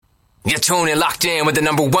You're tuned and locked in with the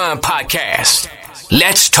 #1 podcast.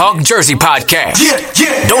 Let's Talk Jersey podcast.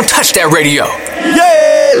 Yeah. Don't touch that radio.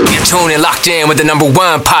 Yeah. You're tuned and locked in with the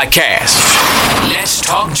 #1 podcast. Let's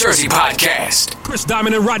Talk Jersey podcast. Chris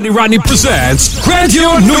Diamond and Rodney presents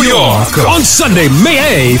Grandeur New York on Sunday,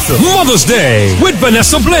 May 8th, Mother's Day, with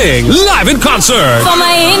Vanessa Bling live in concert. For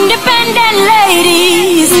my independent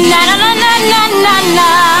ladies, na na na na na na na.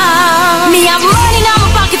 Me have money in my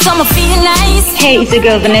pocket, so I'ma feel nice. Hey, it's your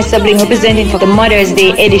girl Vanessa Bling representing for the Mother's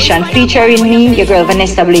Day edition, featuring me, your girl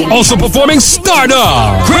Vanessa Bling. Also performing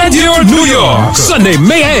Stardom, Grandeur New York, Sunday,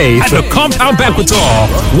 May 8th, at the Compound Banquet Hall,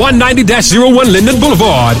 190-01 Linden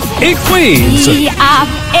Boulevard, in Queens. We have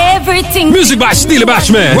everything. Music by Steely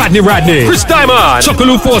Bashman, Rodney, Chris Diamond,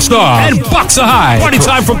 Chuckaloo 4-Star, and Boxer High. Party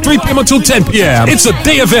time from 3 p.m. until 10 p.m. It's a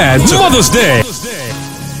day event, Mother's Day.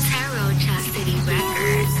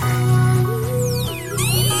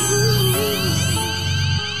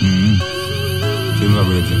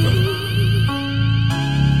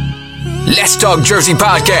 Let's Talk Jersey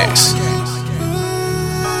podcast.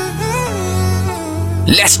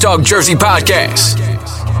 Let's Talk Jersey podcast.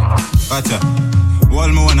 Gotcha. Wall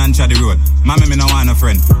me one and the road. Mommy, me no want no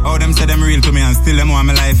friend. How them say them real to me and still them want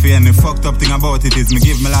my life here. And the fucked up thing about it is me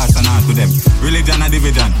give me last and out to them. Religion a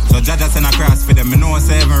division, so Jaja send a cross for them. Me know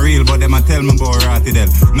say even real, but them a tell me go rotty them.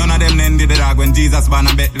 None of them then did the dog when Jesus born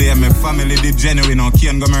a Bethlehem. My family did genuine, no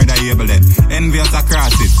Cain go murder Abel then. Envious a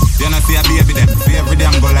cross it. You know see a baby them. For every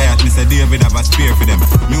damn Goliath, me say David have a spear for them.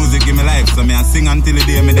 Music give me life, so me a sing until the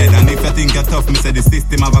day me dead. And if you think you're tough, me say the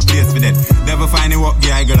system have a place for that. Never find the work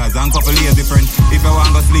guy girls and couple lazy friends. If you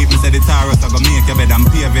want go sleep, me say the Taurus I go make your bed and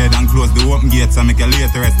pay bed and close the open gates and make a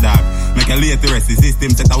late rest dog. Make a late rest, the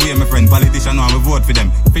system set away my friend. Politician want we vote for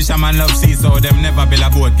them. Fisherman love sea, so them never build a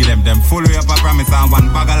boat give them. Them full way up a promise and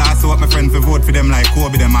one bag of last hope my friend for vote for them like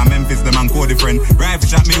Kobe them and Memphis them and Cody friend. Rifle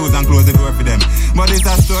shot me use and close the door for them. But it's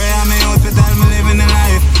a story of me hospital, me living the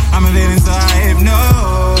life. I'm feeling so hype, no.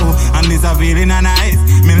 And this a feeling a nice.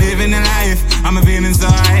 Me living the life, I'm feeling so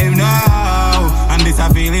hype, no. And this a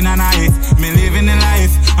feeling a nice. Me living the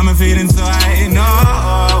life, I'm feeling so high, no.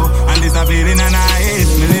 And this a feeling a nice.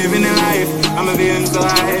 Me living the life, I'm feeling so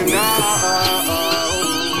high, no.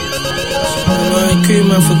 My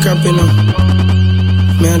cream for crapping up.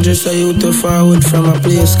 Me I just a youth to forward from a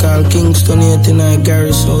place called Kingston 89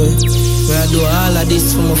 Garrison way. Where I do all of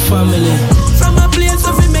this for my family. From a place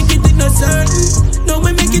of make it in a certain. Now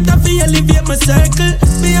we make it a feel elevate my circle.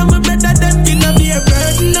 Me and my brother them gonna be a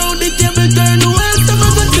burden. Now the table turn, who else am I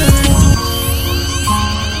gonna turn?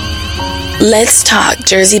 Let's Talk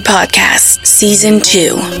Jersey Podcast, Season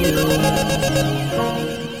 2.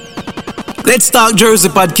 Let's Talk Jersey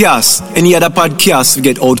Podcast. Any other podcast, we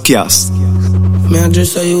get outcast. Me I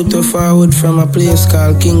just a youth to forward from a place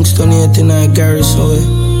called Kingston 89 Garrison way.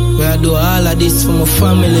 Where I do all of this for my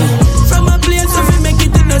family. From a place of make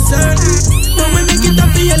it in a certain. Now we make it a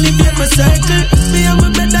feel elevate my circle. Me and my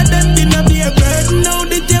brother them gonna be a burden. Now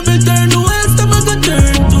the table turn, who else am I gonna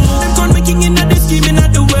turn to? Them con making in the scheme in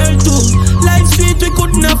the world too. Life sweet, we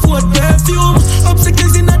couldn't afford perfume.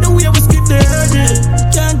 Obstacles in the way, we skip the hurdle.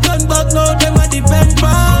 Can't turn back now, them a depend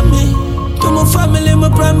on me. To my family, me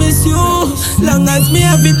promise you. Long as me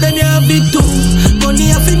have it, then you have it too.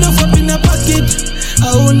 Money have enough up in the pocket. I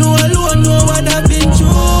don't know alone, know what I've been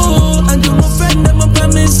through. And to my friend, them I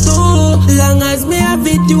promise too. Long as me have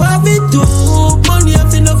it, you have it too. Money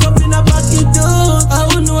have enough up in the pocket too. I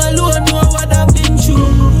don't know alone, know what I've been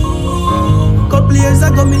through. Couple years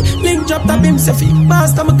ago, me link dropped a beam, say fit.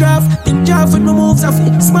 Master my craft, think job with my moves, I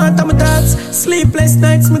fit. Smart on my thoughts, sleepless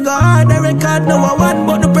nights, me go hard, I record. Now I want,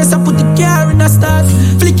 but the press I put the car in the start.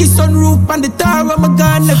 Flicky sunroof on the tower, my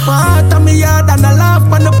gun left my heart on my yard, and I laugh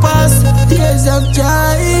on the past. Tears of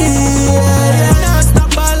joy, yeah.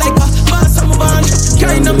 Stop all like a boss on my band.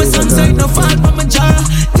 Crying on my sunset, no fall from my jaw.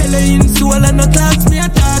 Tell her in soul and no talks, me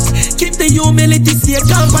attack. Keep the humility, see a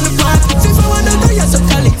jump on the path. If I wanna go, yes, so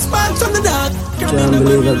call it sparks on the dark. Can't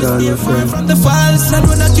believe I got no friend. From the falls, not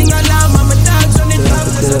when I king alarm, I'm a dance on the top.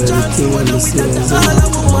 There's a chance to win that's all I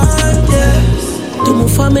want, yeah. To my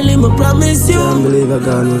family, me promise you. Can't believe I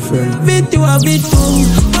got no friend. Beat you a bit too.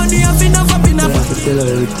 Money have enough up in a I have to tell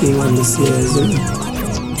her everything on the season.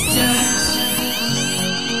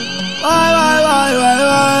 Why?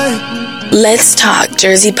 Let's Talk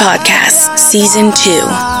Jersey Podcast, Season 2.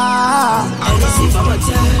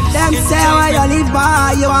 Them say when you live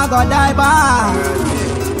by, you are gonna die by.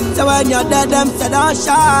 So when you're dead, them say don't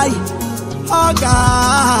shy. Oh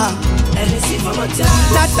God.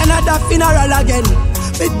 Not another funeral again.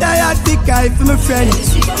 Me tired to cry for my friend.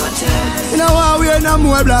 You know what, we're no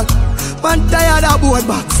more black. One tired of board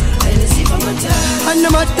box. And no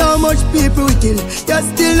matter how much people we kill, you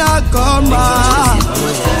still not come back.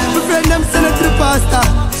 My friend them send it to the pastor.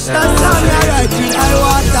 That's how me I write in high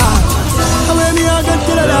water. And when me I go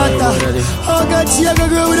kill a daughter, oh God, she a go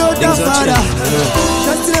grow without her father.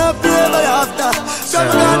 Just in a play by after. From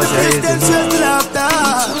a God to Christian, she still after.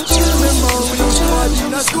 Remember when you used to watch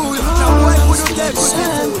in a school, now why would you get good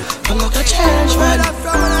in school? I'm not a church man,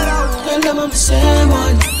 and I'm the same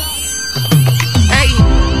one. Hey,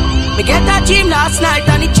 me get that dream last night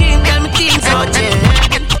and the dream tell me things out there.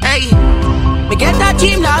 Hey, me get that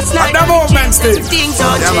dream last night and the dream tell me things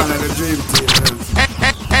out there.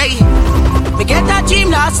 Hey, me get that dream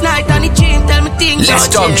last night and the dream tell me things out there. Let's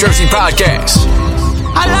Talk Jersey Podcast.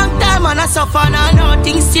 A long time and I suffer and I know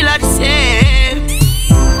things still are the same.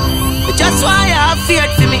 But just why I have fear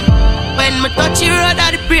for me. When me touch the road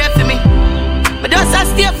I pray for me. But just I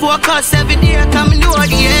stay focused every day come know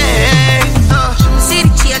the end. See the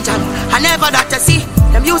change and I never that to see.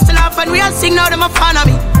 Them used to laugh and we all sing now them a fan of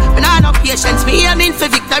me. When I have no patience me aiming for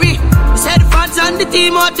victory. They say the fans and the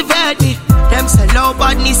team motivate me. Them say low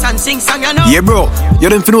badness and sing song you know. Yeah bro, you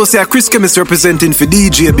don't know say Chris Chemist representing for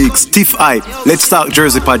DJ Big Stiff Eye. Let's Talk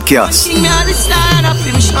Jersey Podcast. Sing me all the stand up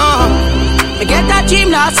in me show. I get that dream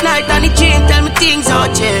last night and the dream tell me things all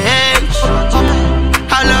change.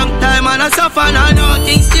 A long time and I suffer and I know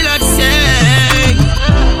things still are the same.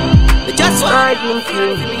 But just what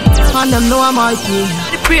and them know I'm my team.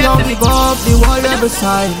 Now we go up the wall every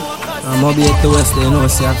side. I'm gonna be at the west, you know,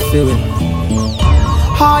 so I feel it.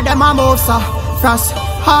 Hard them a move, so frost.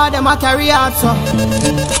 Hard them a carry out, so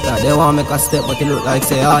yeah, they want make a step, but it look like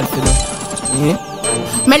say hard for them.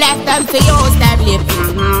 Me left them to use them lip.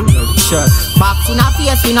 Sure. Box in a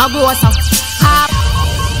face, we no go, so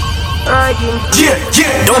Yeah.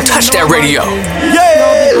 Don't touch that radio.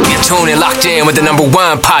 Yeah. You're tuned and locked in with the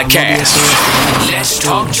 #1 podcast. Let's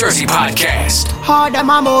Talk Jersey Podcast. Hard them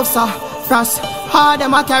a move, so frost. Hard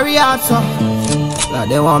them a carry out, so yeah,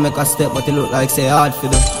 they want make a step, but it look like say hard for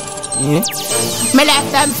them. Me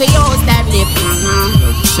left them to use them lip.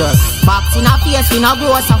 Sure. Box in a face, we no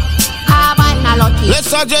go, so carbon a lucky. Let's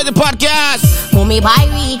Talk Jersey Podcast. Mummy buy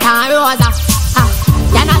wheat and rosa.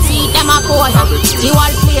 Then I see them a pose. The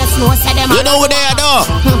whole place no say them a. You know what they are though.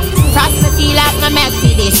 Trust me feel like me make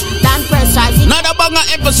for this. Don't pressurize it. Not a banger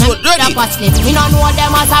episode, ready? Me no know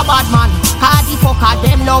them as a bad man. Cause the fucker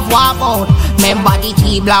them love walk out. Remember the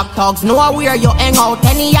key black thugs. Know where you hang out.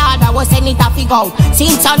 Any yard I was send it a fig out.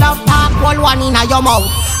 Since I love talk, roll one in a your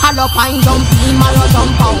mouth. Hello pine jump in, man you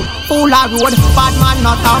jump out. Full of road, bad man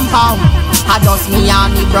not compound. I just me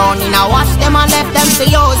and me brown in a wash them and left them to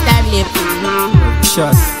use them lip.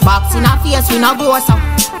 Sure. Box in a face, we no go so.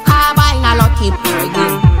 Carbine a lucky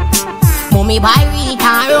again. Mummy buy wheat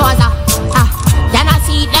and rosa. Then I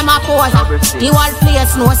see them a pose. The whole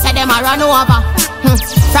place no say them a run over.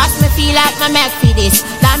 Trust me feel like me make for this.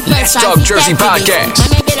 Let's Talk Jersey Podcast.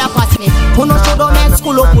 Me get up at me. Who no should don't make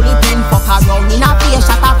school up pull it in. Fuck around in a face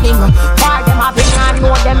shot a fling. For them a bring and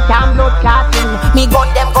know them can blood clotting. Me gun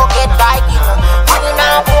them go get Viking. Money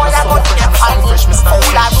now boy I go to them fighting.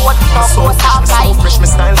 Full of road no go stop like me.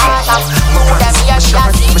 All them here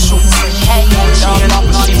shotting. Hey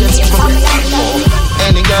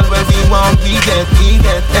any girl where we want we get.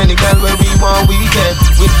 Any girl where we want we get.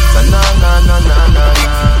 Na na na na na na.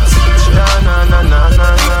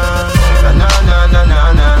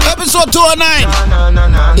 Episode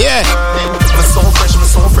 209. Yeah. So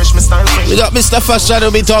fresh, my style fresh. We got Mr. Fashion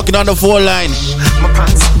will be talking on the phone line. My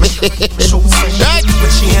pants, my shoes, right? My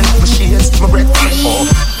chain, my shades, my breath. Oh,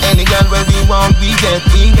 any girl where we want we get.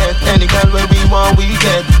 Any girl where we want we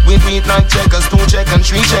get. We meet like checkers, 2 check and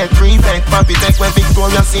 3 check, 3 pack. Papi take when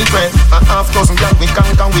Victoria's Secret. 5,000 girl we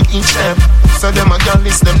can with each step. So them a girl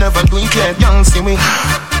list them never do it yet. Young see me.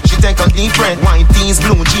 She take a deep breath. White tees,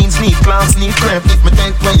 blue jeans, neat class, neat crepe. If me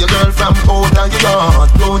take when your girl from out of your yard,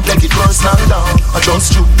 don't take it personal down. I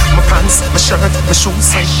just you, my pants, my shirt, my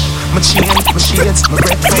shoes, my chain, my shades, my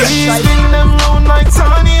breath. We spin them round like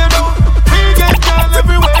tornado. We get girl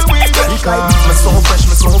everywhere we go. My so fresh,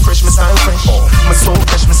 my style fresh. My so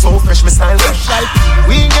fresh, my style fresh.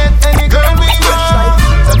 We get any girl we want.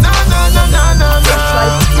 Na na na na na na.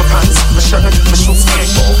 My pants, my shirt, my shoes,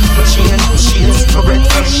 my chain, my shades, my breath.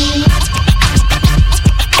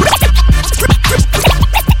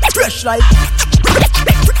 Fresh like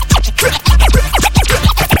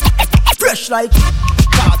fresh like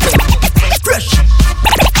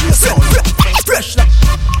fresh like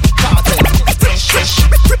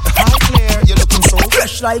you're looking so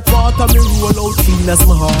fresh like water. Me roll out clean as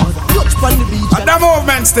my heart. Touch on the beach and the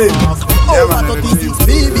movement still. Over 36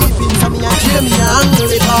 baby pins and me and Jamie and the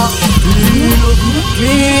river.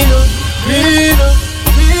 Clean cleaner.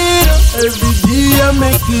 Every day I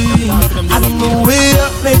make clean. I don't know where I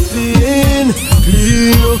make clean.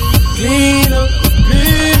 Cleaner.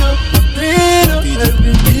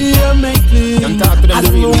 Every day I make clean. I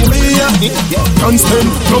don't know where I can't stand.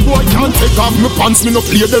 No boy can't take off my pants. Me no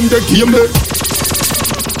play them the game.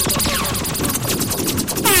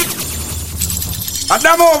 At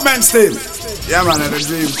the movement still. Yeah, man, the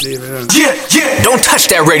dream team. Yeah. Don't touch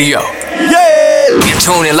that radio. Yeah. You're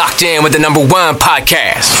tuned and locked in with the #1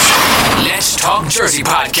 podcast. Let's Talk Jersey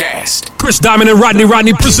podcast. Chris Diamond and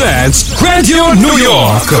Rodney presents Radio New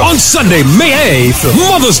York on Sunday, May 8th,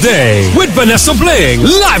 Mother's Day, with Vanessa Bling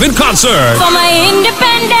live in concert. For my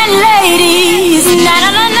independent ladies, na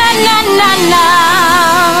na na na na na na.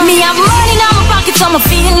 Me have money in my pocket, so I'ma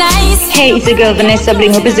feel nice. Hey, it's your girl Vanessa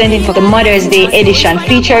Bling representing for the Mother's Day edition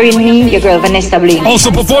featuring me, your girl Vanessa Bling.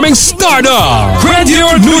 Also performing Stardom,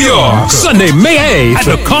 Radio New York, Sunday, May 8th at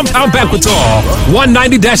the Compound Banquet Hall,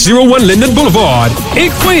 190-01 Linden Boulevard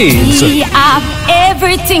in Queens. We have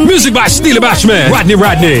everything. Music by Steely Bashman, Rodney,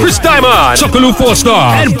 Chris Diamond, Chuckaloo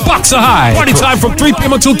 4-Star, and Boxer High. Party time from 3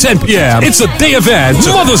 p.m. until 10 p.m. It's a day event,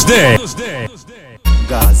 Mother's Day.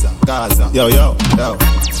 Gaza. Yo,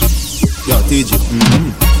 TJ.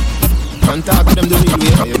 Can't talk to them the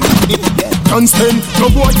way. Can't stand.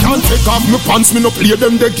 No boy can't take off my pants. Me no play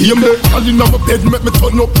them the game. All in my bed make me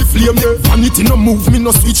turn up the flame. Vanity no move me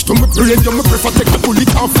no switch to my brain. Me prefer take a bullet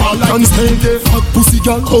and fall like. Can't stand. Hot pussy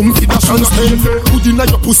girl come to the can't stand. Put in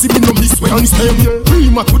your pussy me no miss when. Can't stand.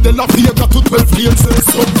 Prima to the La Vega to 12 lanes.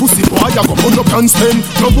 So pussy boy I go on up. Can't stand.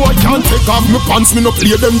 No boy can't take off my pants. Me no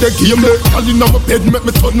play them the game. All in my bed make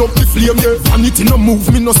me turn up the flame. Vanity no move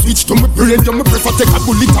me no switch to my brain. Me prefer take a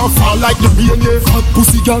bullet and fall like. The rain, hot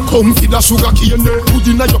pussy girl, come feed a sugar cane. Put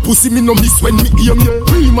in your pussy, me no miss when me aim.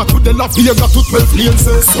 Prima to the La Vega to 12 lanes.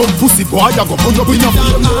 Some pussy boy, I go on up in a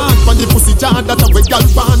flame. When the pussy jar that a wet girl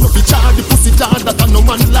ban, no fi jar the pussy jar that a no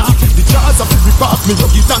man laugh. The jars of the rip off me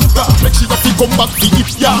rug it and back. Make sure you come back to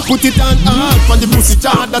it, yeah. Put it on hard. When the pussy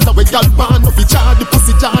jar that a wet girl ban, no fi jar the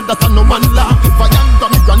pussy jar that a no man laugh. If I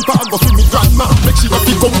am me grandpa, go fi me grandma. Make sure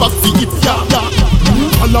you come back to it, yeah.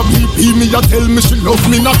 All of me a tell me she love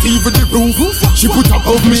me, not even the roof. She put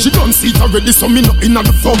above me, she done see it already, so me not in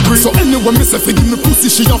the fuckery. So anyway me say fi give me pussy,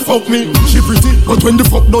 she a fuck me. She pretty, but when the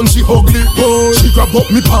fuck done she ugly. Oh, she grab up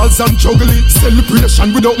me balls and juggle it.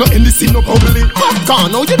 Celebration without no any sin no bubbly.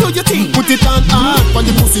 Popcorn, now you do your thing. Put it on hard, when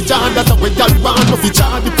the pussy jar that a wet girl ban. No fi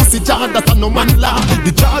jar the pussy jar that a no man laugh.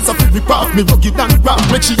 The jars a fi rip off me rugged and grab.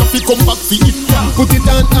 Make sure you fi come back fi it. Put it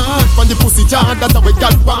on hard, when the pussy jar that a wet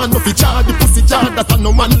girl ban. No fi jar the pussy jar that a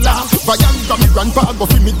no man laugh. Viagra me grandpa go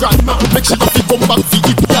fi me grandma. Make sure you fi come back fi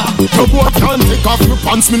it. No boy can't take off my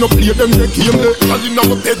pants. Me no play them the game. All in my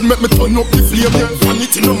bed make me turn up the flame.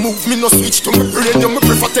 Vanity no move me no switch to my brain. Me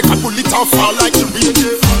prefer take a bullet and fall like the rain.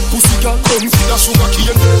 Pussy girl come feed a sugar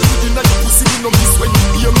cane. Put in your pussy me no miss when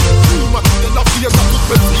you aim. Prima to the La Vega to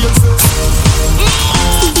 12 lanes.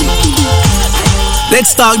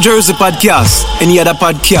 Let's Talk Jersey podcast. Any other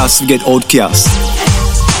podcast we get outcast.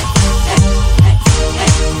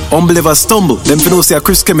 Unbelievers stumble. Them for no say a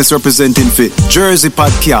Chris Chemist representing for Jersey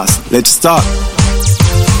podcast. Let's start.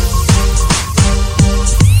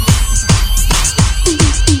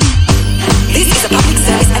 This is a public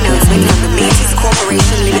service announcement from the Macy's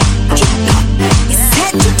Corporation Limited. It's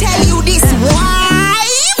set to tell you this. Why?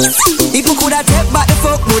 People could have take back the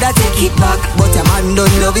fuck, would have take it back, but a man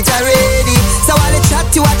don't love it already. So while I chat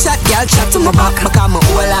to a chat, girl chat to my back. Because my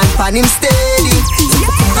whole hand pan him steady.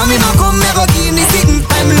 Come in and come never give me sitting.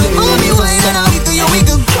 I'm look for me wine and I wiggle you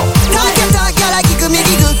wiggle. Talk your talk, girl I giggle me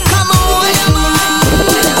giggle. Come on, I'm on.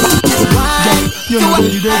 Why? You're not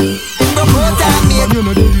ready, daddy. You're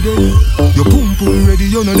not ready, daddy. Your pum pum ready,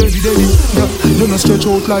 you're not ready, daddy. You're not stretch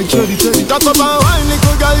out like Teddy. Talk about wine,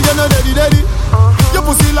 little girl, you're not ready, daddy. Your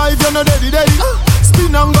pussy life, you're not ready, daddy.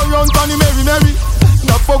 Spin and go round, funny, merry.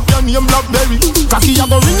 The fuck your name Blackberry. Cocky you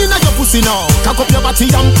go ringing at your pussy now. Cock up your body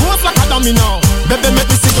and pose like a dummy now. Baby make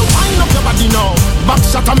me see you wind up your body now. Back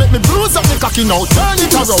shot and make me bruise up the cocky now. Turn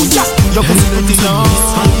it around, yeah. Your pussy pretty now.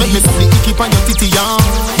 Make me see the icky on your titty now.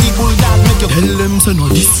 The bulldog make you tell them to no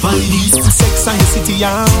this fight this. Sex and the city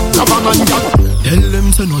now. Come on and yeah. Tell them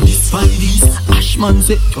to no this fight this. Ashman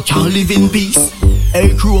say you can't live in peace.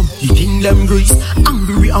 Hey Chrome, the thing them grease.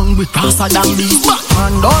 Angry crosser than this.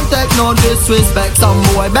 Man don't take no disrespect. Some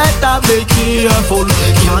boy better be careful.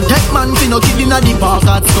 Can't take man fi no kid inna the park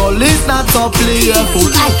at school. It's not so playful.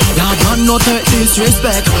 God man no take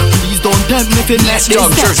disrespect. Please don't tempt me fi make this step.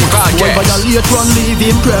 Boy violate one leave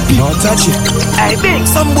him preppy. Don't touch it. Hey big.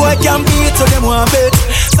 Some boy can beat so them want bet.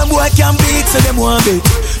 Some boy can beat so them want bet.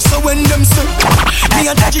 So when them say,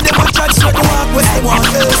 me and Taji them a chat straight to walk where they want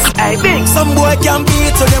us. Some boy can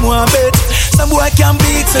beat so them want bet. Some boy can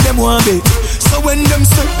beat so them want bet. So when them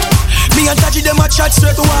say, me and Taji them a chat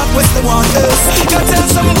straight to walk where they want us. You tell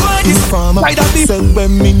some boy this farmer say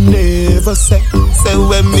when me never say. Say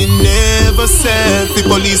when me never said the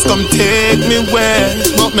police come take me where.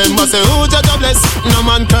 But member say who just bless, no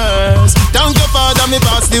man curse. Thank your father me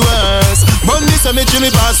pass the worst. Money cemetery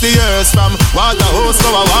me pass the years. From water hose to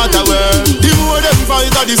a water well. The more them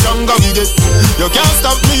fight the stronger we get. You can't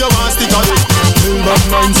stop me, you want stick on it. Bad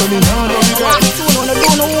mind so me nah know me get.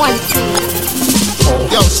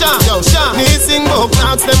 Yo Sean, me sing bout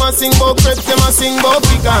clocks, them a sing bout crepes, them a sing bout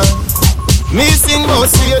pecan. Me sing bout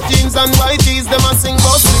straight jeans and white tees, them a sing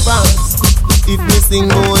bout slippers. If me sing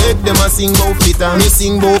bout egg, them a sing bout flitter. Me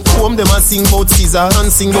sing bout comb, them a sing bout scissor.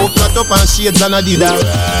 And sing bout cut up and shades and Adidas.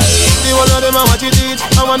 The one of them a watch it eat.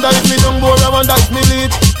 I wonder if me don't bore, I wonder if me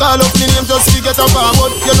lead. Call up me name just to get up a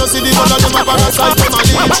but you know see the one of them a parasite, them a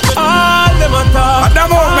leech. All them a talk, at the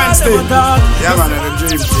moment still. Yeah man, the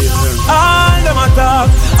dream team. All them a talk,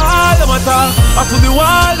 all them a talk. Up to the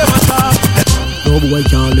wall, them a talk. No boy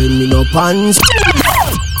can't lend me no pants.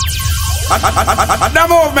 At the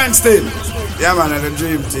movement still. Yeah man, the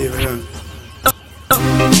dream team, yeah.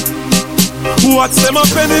 What's them up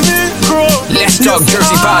enemy, bro? Let's Talk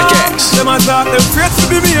Jersey Podcast. Them a talk, them afraid to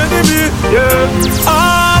be me enemy. Yeah.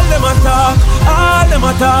 All them a talk, all them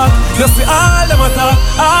a talk. Just see all them a talk,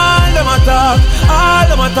 all them a talk, all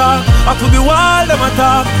them a talk. Up to the wall, them a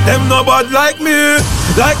talk. Them no bad like me,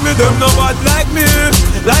 them no bad like me.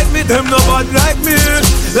 Like me, them no bad like me.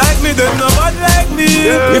 Like me, them no bad like me.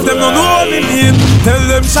 Yeah. If them no know me mean, tell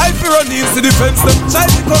them shy for run in to defense them, shy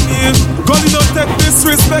to come in. God, you don't take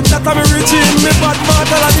disrespect that I'm a regime. Me bad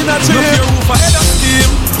mortal and in a chain. Look your roof ahead of steam.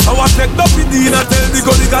 I want take up the dean and tell the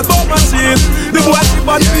God he got no machine. The boy the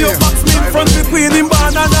bad me up box me in front between him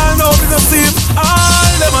ban and I know we don't see him.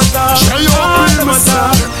 All them a talk, all them a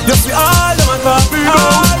talk. You see all them a talk,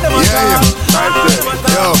 all them a talk.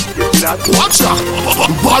 Watch out!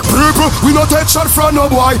 Bad people, we no take shot from no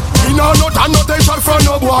boy. We no take shot from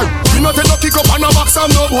no boy. We no take no kick up on no box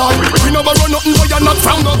from no boy. We no run nothing boy and not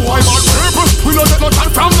from no boy. Bad people, we no take no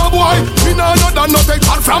shot from no boy. We no take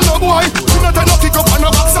shot from no boy. We no take no kick up on no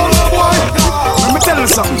box from no boy. Let me tell you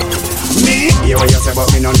something. Me, hear what you say but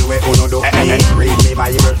me no do it, who no do me. Read me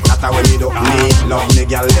Bible, that's how we do me. Love me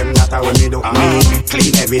girl, them that's how we do me.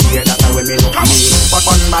 Clean every day, that's how we do me. But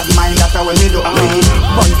on bad mind, that's how we do me.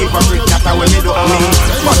 But hypocrite, that's how we do me.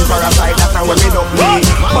 But parasite, that's how we do me.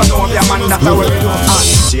 But no your man, that's how we do me.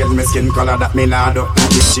 Shade me skin color that me nah do.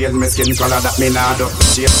 Shade me skin color that me nah do.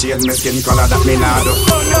 Shade me skin color that me nah do.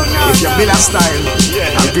 If you build a style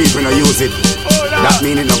and people no use it, that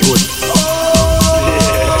mean it no good.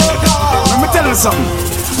 Tell me something.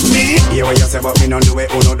 Me, hear what you say but me no do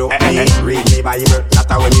it, who no do me. Read me Bible, that's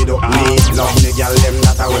how we do me. Love me girl, them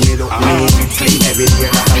that's how we do me. Clean every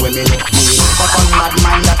day, that's how we do me. But on mad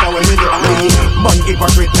mind, that's how we do me. Bun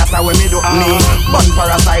hypocrite, that's how we do me. Bun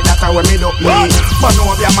parasite, that's how we do me. But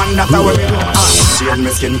no of your man, that's how we do. Shade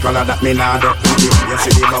me skin color that me nah do. You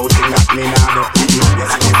see the bout thing that me nah do. You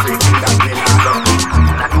see the freak thing that me nah do.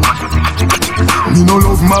 Me no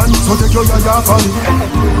love man, so take your yaya for me.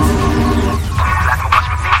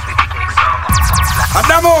 At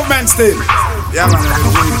the movement still. Yeah man,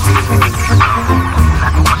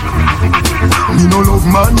 me no love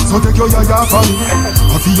man, so take your yaya for me.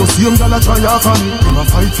 I feel your same girl a try for me. In a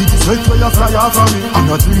fight for the sweat where you fly for me. I'm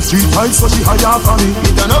not doing street fight so she hire for me.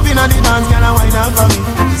 Me turn up inna the dance, girl a wine up for me.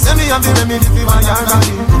 Say me have the remedy for my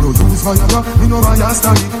yardy. Me no use Viagra, me no Viagra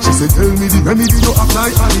study. She said tell me the remedy you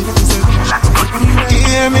apply for me. She said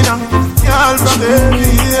hear me now, y'all from there,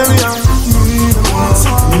 hear me now.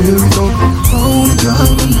 Here we go. Oh,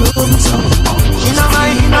 God, and love me so. Inna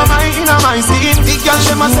my scene. Big girl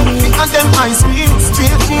them a selfie and them ice cream.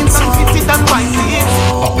 Straight jeans and fitted and white tee.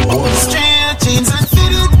 Straight jeans and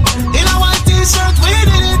fitted. In a white t-shirt we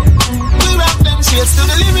did it. We rock them shades to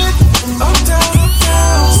the limit. Up down.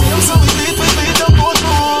 Same so we beat the boat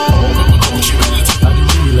more. At the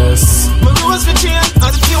realest. My rose for chain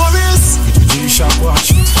at the purest. G-Shock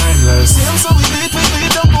watch, timeless. Same so we beat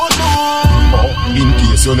the boat more. In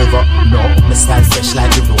case you never know, my style fresh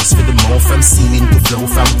like the rose for the mouth. From ceiling to flow,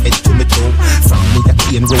 from head to my toe. From me that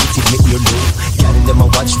cane rotate me ear low. Girl them a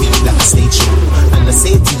watch me like a stage show. And I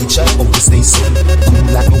say teacher, always stay so. Cool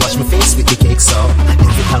like me wash my face with the cake so.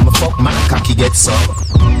 Every time I fuck my cocky gets up.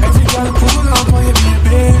 Every girl pull up on your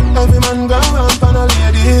baby. Every man go round for a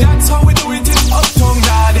lady. That's how we do it in Uptown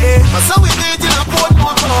Daddy. That's how we do it in a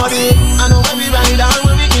Portmore party. I know when we ride and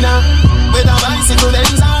when we in a with a bicycle then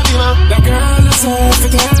Zalima. The girl is off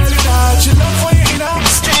it.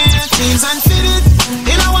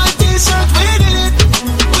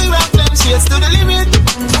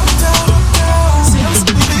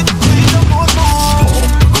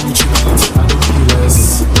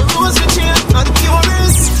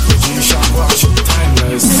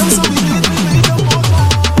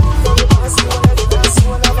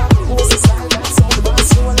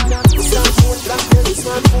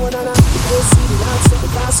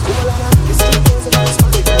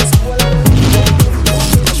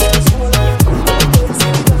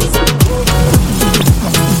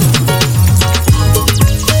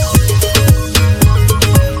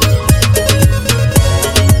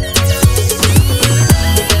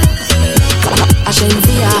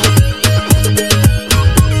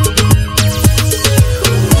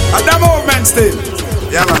 movement still.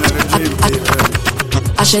 Yeah, man, I'm a dream team.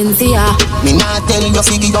 Ashensia. Me not tell you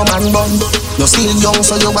figure your man bun. You still young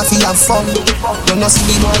so you have to have fun. You no see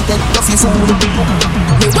the boy take off your food.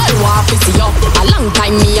 Me well want to see you. A long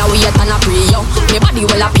time me a wait and a pray you. Me body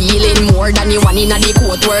well appealing more than you one in a the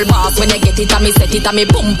court world boss. When you get it and me set it and me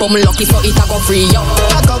pum lucky so it a go free you.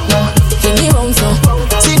 Back up now. Fling me round so.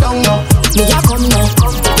 Sit down now. Me a come now.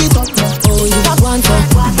 Get up now. Oh you a want so.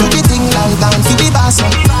 Do the thing like down for the boss.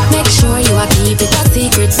 Make sure you a keep it a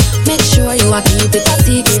secret. Make sure you a keep it a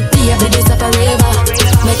secret. Baby this a forever.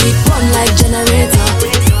 Make it run like generator.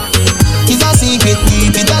 It's a secret,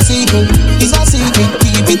 keep it a secret. It's a secret,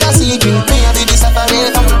 keep it a secret. Baby this a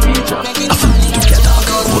forever.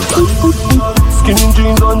 Skinny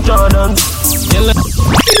jeans on Jordan.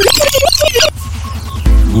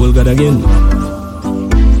 Goal God again.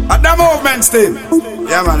 At the movement still.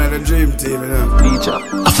 Yeah, man, I'm a dream team, you know. Teacher.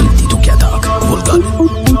 Affinity to get dark. Goal God.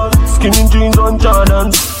 Skinny jeans on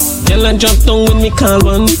Jordan. Girl I drop down when me call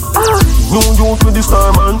one. New youth with the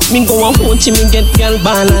star man. Me go and watch me get girl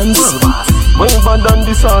balance. Way bad than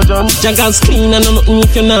the sergeant. Jaggers clean and nothing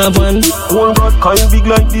if you not one. Whole God Kyle big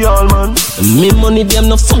like the Allman. Me money them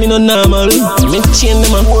no for me no normal. Me chain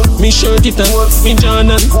them up, me shirt it up, me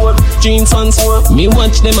Jordan, jeans fans. Me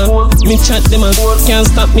watch them up, me chat them up. Can't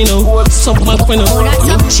stop me now. Suck back when up.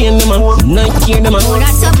 Me chain them up, Nike them up.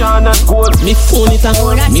 Jordan, me phone it up,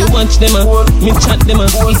 me watch them up, me chat them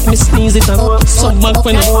up. If me sneeze it up, suck back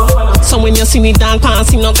when up. So when you see me down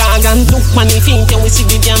passing no gargan, look man you think you will see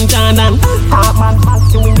the damn Jordan. Hard man,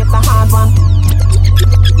 fast you will get the hard one.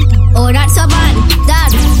 Oh, that's so bad,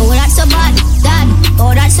 Dad. Oh, that's so bad, Dad.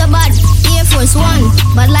 Oh, that's so bad. Air Force One,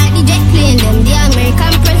 but like the jet plane, them the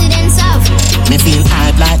American presidents have. Me feel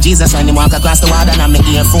hype like Jesus when he walk across the water. And me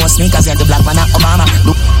Air Force sneakers like the black man at Obama.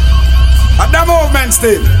 Look. At the movement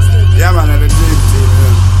still. Yeah, man, I'm a dream team.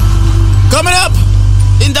 Yeah. Coming up.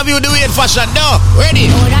 Interview the way fashion. No,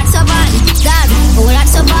 ready? Oh, that's so bad, Dad. Oh,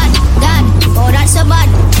 that's so bad, Dad. Oh, that's so bad.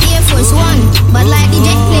 Air Force One, but like the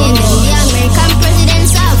jet plane, them the American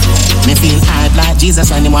presidents have. Me feel hype like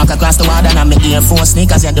Jesus when he walk across the water. And me Air Force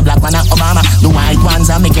sneakers like the black man at Obama. The white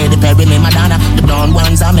ones are me Katy Perry, me Madonna. The brown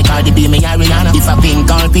ones are me Cardi B, me Ariana. If a pink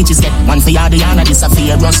or peaches get one for Adriana. This a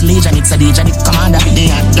Fearless Legion, it's a DJ, it's commander. The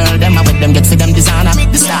hot girl, them I with them get for them designer.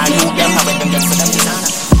 The star you, them I with them get for them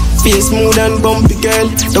designer. Face smooth and bumpy girl.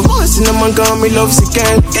 The voice in the man call me lovesy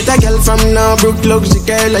girl. Get a girl from Narbrook, luxury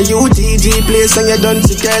girl. A UTG place and you done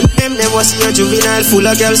to girl. Them never see a juvenile full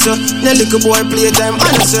of girls so the little boy playtime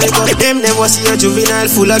on a circle. Them never see a juvenile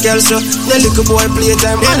full of girls so the little boy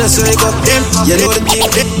playtime on a circle. Them, you know the team,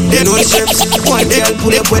 they know the ships. One girl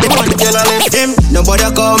pull up with the one girl I left them. Nobody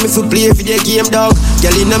call me for play video game dog.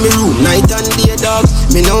 Girl in my room, night and day dog.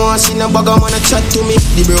 Me no want see no bugger wanna chat to me.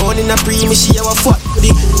 The brown in a pre me she have a fuck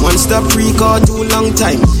body. One stop pre-call too long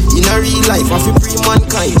time. In a real life, I feel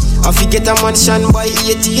pre-mankind. I feel get a mansion by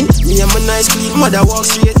 18. Me and my nice clean mother walk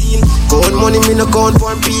straight in. Count money, me no count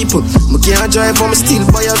one people. Me can't drive, but me still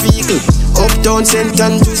buy a vehicle. Uptown, St.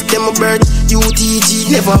 Andrews, them a bird.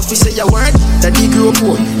 UTG, never have to say a word. Daddy grow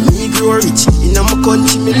poor, me grow rich. In my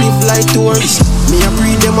country, me live like tourists. Me a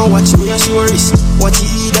breed them a watch me a tourist. What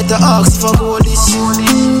you eat that I ask for all this.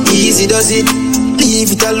 Easy does it.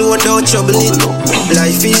 Leave it alone, don't trouble it.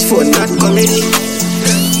 Life is fun, not comedy.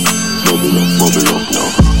 Bubble up now.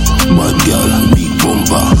 Bad girl, big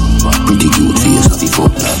bumper. Pretty cute face, happy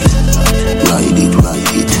fuck that. Ride it.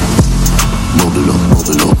 Bubble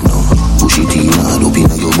up now. Push it in hard up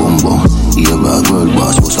inna your bum bum. Here bag world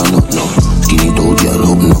boss, what's a nut now? Skin it out,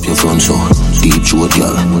 girl, open up your front so. Deep throat,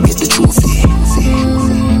 girl, get the trophy.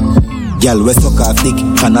 Girl, we suck off dick,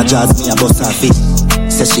 can a jazz me a bust off it.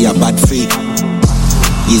 Say she a bad freak.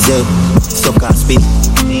 Easy, suck and spin.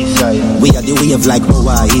 We are the wave like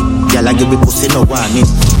Hawaii. Girl, I give me pussy no warning.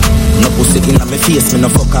 No pussy in my face, me no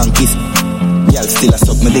fuck and kiss. Girl, still a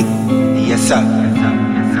suck me dick. Yes sir.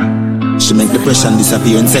 She make depression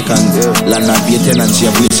disappear in seconds. Land and be a tenant, she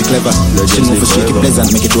a weird, she clever. She move for shake it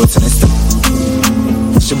pleasant, make it work sinister.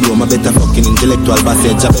 She blow my better fucking intellectual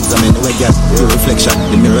passage. Job examine the way girl, your reflection.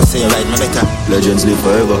 The mirror say right my better. Legends live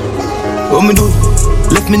forever. What me do?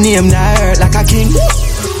 Left me name now hurt like a king.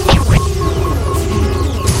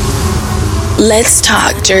 Let's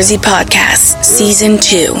Talk Jersey Podcast Season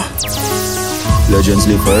 2. Legends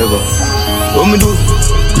live forever. What me do?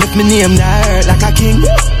 Left me name now hurt like a king.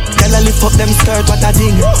 Tell her lift up them skirt, what a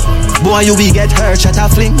ding. Boy, you will get hurt, shut a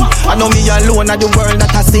fling. I know me alone at the world,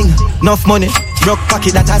 not a sing. Enough money, Broke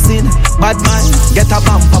pocket that I sin. Bad man, get a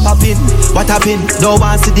bump, pop a pin. What a pin, don't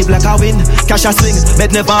want see deep like a win. Cash a swing, bed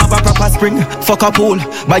never have a proper spring. Fuck a pool,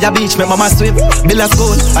 by a beach, make mama swim. Build a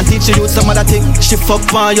school, and teach you some other thing. She fuck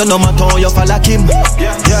man, you no matter how you fall like him.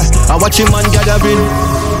 Yeah, I watch him man gathering.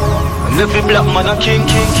 Every black man a king.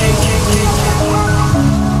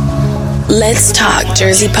 Let's Talk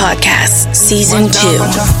Jersey Podcast, Season 2.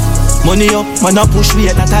 Money up, man a push weight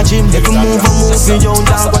at a gym. Every move me young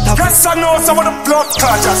dog, what a Guess I know some of the blood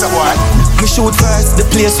clutches, boy. Me shoot first, the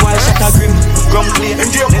place while shot a grim. Grum play,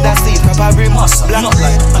 leather seat, proper rim. Black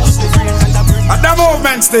light, at the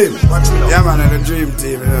movement team. Yeah man, at the dream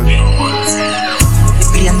team. The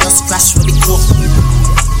plane just crash with the coke.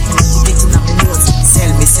 Getting up the nose.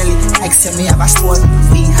 Sell it, like sell me have a store.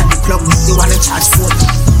 We had the plug, they wanna charge for it.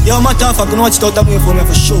 Yo, motherfucker, watch out me for me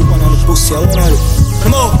for show one on the pussy. I wanna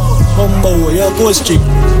come on. Bumbo, yo, ghost chick,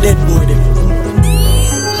 dead boy them.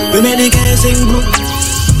 We made the guys sing group.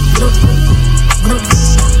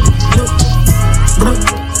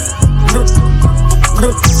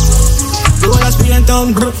 We wanna spin and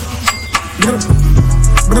tongue group.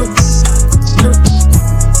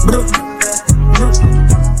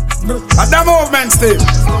 At the movement team.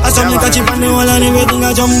 I saw me catch it on the wall and everything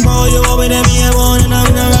I jump out. You over them here one and I'm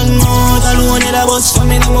in a run out. Alone in the bus for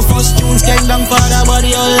me now my first tunes. Can't down for the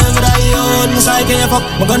body all over the yard. My side can't fuck,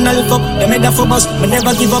 my gonna lift up. They made that for bus, but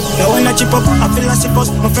never give up. They wanna chip up, I feel like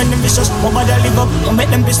boss. My friend them vicious, my body live up. Don't make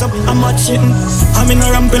them piss up, I'm hot shitting. I'm in a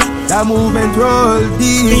ramping. That movement roll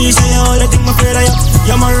deep. Me say all the thing my afraid of you.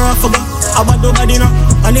 You're my rough for I want to body now.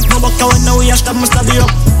 And if my buck I want now we stab my stab you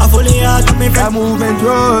up. I fully out of me friend. That movement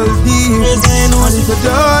roll deep. And if you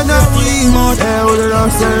don't know me, hey, all the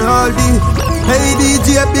rocks are all deep. Hey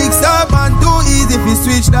DJ Big Star man, too easy if you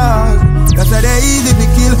switch dog. That's why they easy to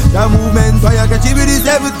kill. That movement fire catch you with this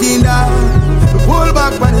everything dog. We pull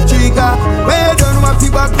back on the trigger. Way down my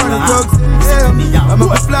feet back on the drugs. I'm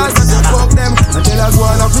a flash and fuck them. And tell us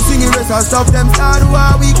one of the singing rest and stop them. Start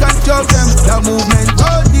why we can chop them. That movement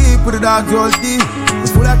roll deep, put the dogs roll deep.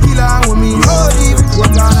 It's full of killer with me roll deep.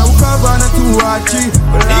 One down I will cover on a 2 or 3.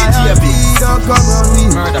 But I don't come on me.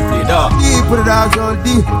 Murder play dog. Deep, put the dogs roll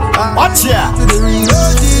deep. Watch ya. To the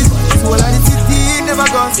reloaded. It's all of the city never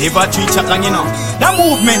gone. If I treat chat long, you know. The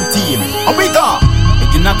movement team. How we go?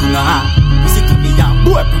 Make you not to know how. You see to me young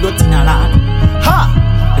boy, put out in a land. Ha!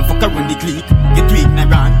 Them fuck around the clique. Get to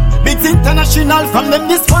ignorant. Big international from them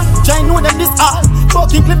this one. Try know them this all.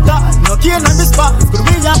 Fucking clip that. No care no response. But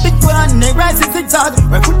we are big one. They rise in zigzag.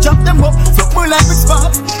 We could chop them up. So more like big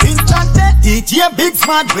spot. Instant death. DJ big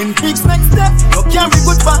smart. When pigs make step. No carry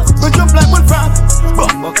good fast. We jump like one frog.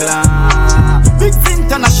 Bumbo clap. Big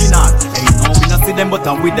international. Ain't no we not see them but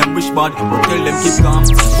I'm with them wish bad. We tell them keep calm.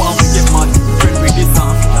 One we get mad. Friend with this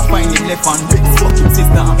song. I find him left on big fucking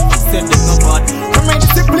system. Said them no bad. From ready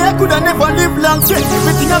to play could I never live long. Straight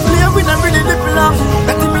everything I play with I really live long.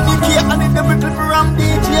 That him in the gear and in every clip around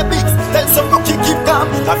DJ Bigs. Tell some fucking keep calm.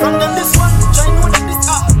 I from them this one. Try know them this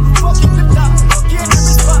all. Fucking clip down. Okay them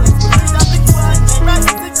response. We bring that big one. They rise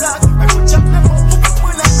to zigzag. I could chop them up. We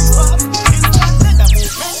like this one. It's not dead. I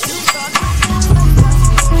move man.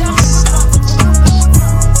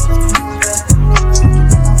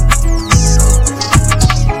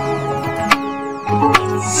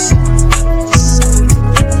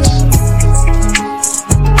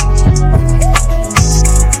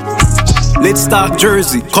 Let's talk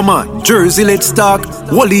Jersey, come on, Jersey, let's talk.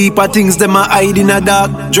 Whole heap of things them a hide in a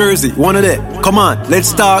dark. Jersey, one of them, come on,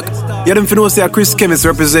 let's talk. You don't know say Chris Chemist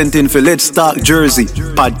representing for Let's Talk Jersey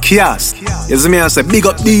podcast. You see me I say big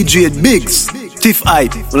up DJ Biggs, Tiff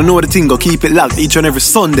Hype. When I know the thing go keep it locked each and every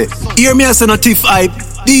Sunday. Hear me I say no Tiff Hype,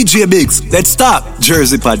 DJ Biggs, Let's Talk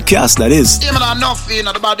Jersey podcast, that is. Yeah, man, enough, you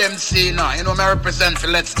know, about them see, you know, me represent for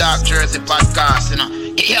Let's Talk Jersey podcast, you know.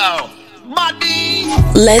 Yo. Buddy.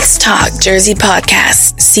 Let's Talk Jersey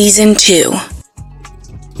Podcast, Season 2.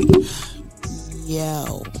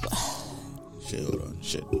 Yo. Shit, hold on,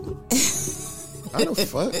 shit. I don't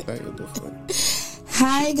fuck. What the fuck?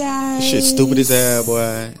 Hi, guys. Shit stupid as hell,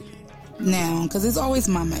 boy. Now, because it's always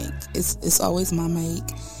my mic. It's always my mic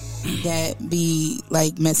that be,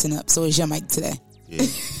 like, messing up. So it's your mic today. Yeah.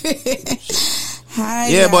 Hi,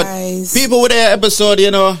 yeah, guys. But people with their episode,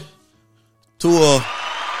 you know,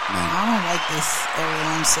 I don't like this area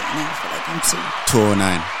I'm sitting in. I feel like I'm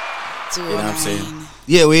 209. 209. You know what I'm saying?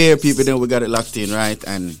 Yeah, we hear people, then we got it locked in, right?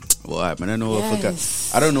 And what? I don't know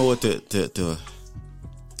I don't know what to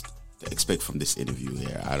expect from this interview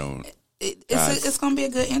here. I don't. It's gonna be a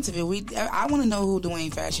good interview. I want to know who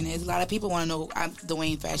Dwayne Fashion is. A lot of people want to know who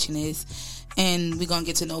Dwayne Fashion is, and we're gonna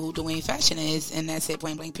get to know who Dwayne Fashion is, and that's it.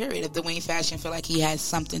 Point blank. Period. If Dwayne Fashion feel like he has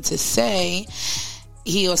something to say,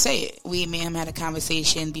 he'll say it. We and him had a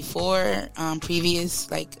conversation before, previous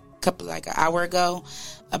an hour ago,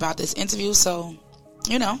 about this interview. So,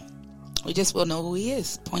 we just will know who he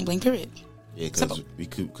is. Point blank. Period. Yeah,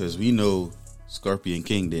 because we know Scorpion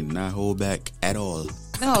King did not hold back at all.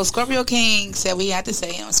 No, Scorpio King said we had to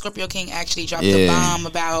say. Scorpio King actually dropped a bomb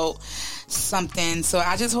about something. So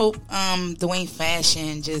I just hope Dwayne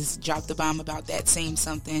Fashion just dropped the bomb about that same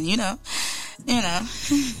something. But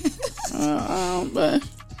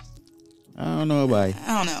I don't know about it.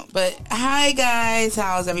 I don't know. But hi guys,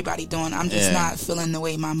 how's everybody doing? I'm just not feeling the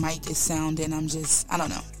way my mic is sounding. I don't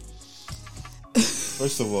know.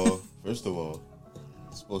 First of all,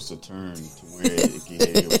 it's supposed to turn to where it can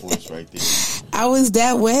hear your voice right there. I was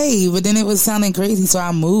that way, but then it was sounding crazy, so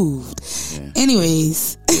I moved. Yeah.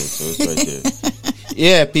 Anyways. Yeah, so it's right there.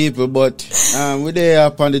 Yeah, people, but we're there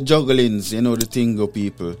up on the jugglings, the Tingo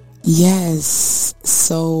people. Yes.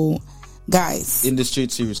 So, guys. In the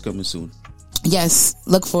Street series coming soon. Yes,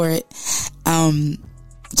 look for it.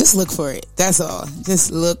 Just look for it. That's all.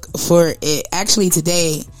 Just look for it. Actually,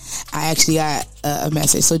 today, I actually got a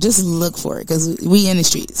message. So just look for it because we in the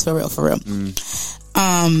streets. For real.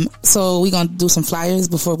 So we going to do some flyers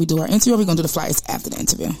before we do our interview, or we going to do the flyers after the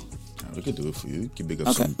interview? We can do it for you. We can pick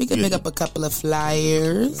up we can pick up a couple of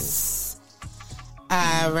flyers.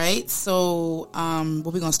 All right. So we're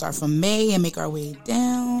going to start from May and make our way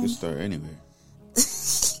down. We can start anywhere.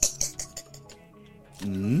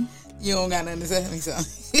 You don't got nothing to say me, so.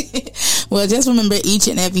 Well, just remember, each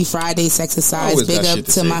and every Friday, Sexercise. Big up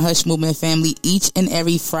to my Hush Movement family. Each and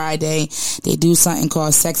every Friday, they do something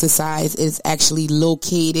called Sexercise. It's actually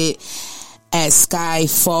located at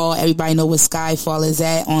Skyfall. Everybody know where Skyfall is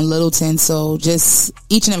at on Littleton. So just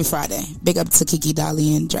each and every Friday, big up to Kiki,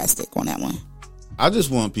 Dolly, and Drastic on that one. I just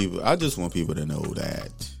want people to know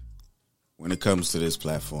that when it comes to this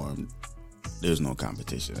platform, there's no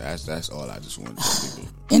competition. That's all I just want to tell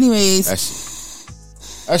people. Anyways,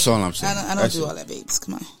 that's all I'm saying. I don't do all that, babes.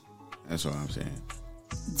 Come on. That's all I'm saying.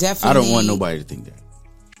 Definitely. I don't want nobody to think that.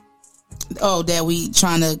 Oh, that we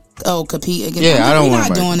trying to compete against. Yeah, I don't want. We're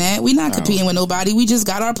not doing that. We're not competing with nobody. We just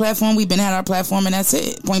got our platform. We've been at our platform, and that's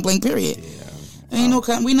it. Point blank. Period.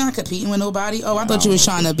 Yeah, we not competing with nobody. Oh, I thought you was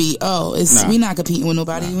trying to be. We not competing with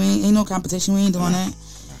nobody. Ain't no competition. We ain't doing that.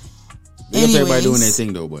 Big up to everybody doing their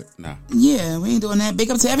thing though, but nah. Yeah, we ain't doing that. Big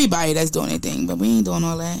up to everybody that's doing their thing, but we ain't doing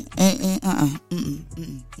all that.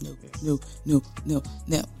 No.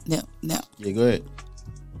 Yeah, go ahead.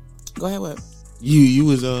 Go ahead. What? You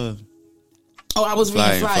was I was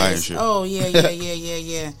reading flyers. Oh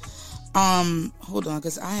yeah. Hold on,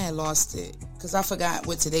 because I had lost it because I forgot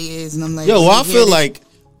what today is, and I'm like, I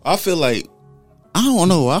feel like. I don't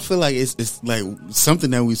know. I feel like it's like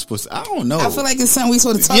something that we supposed to. I don't know. I feel like it's something we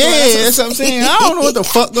supposed to talk about. Yeah, that's what I'm saying. I don't know what the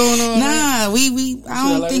fuck going on. Nah,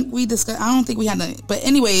 I don't think we discussed. I don't think we had none. But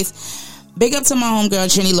anyways, big up to my homegirl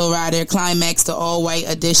Trini Lowrider, Climax, the all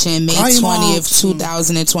white edition, May 20th,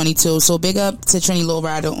 2022. So big up to Trini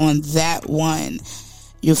Lowrider on that one.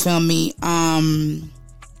 You feel me? We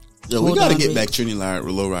gotta get back Trini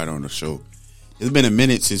Lowrider on the show. It's been a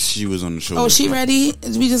minute since she was on the show. Oh, she ready?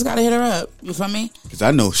 We just gotta hit her up. You feel me? Because I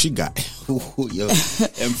know she got and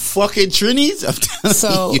fucking Trini's.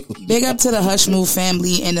 So big up to the Hush Move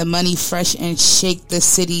family and the Money Fresh and Shake the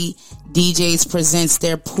City DJs presents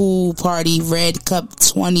their pool party Red Cup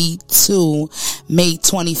 22 May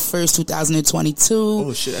 21st 2022.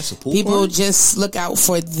 Oh shit, that's a pool People party? Just look out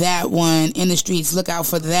for that one in the streets. Look out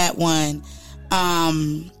for that one.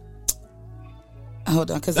 Hold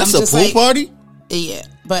on, because that's I'm just a pool party. Yeah,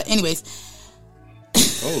 but anyways.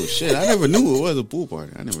 Oh shit! I never knew it was a pool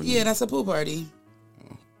party. I never knew. Yeah, that's a pool party.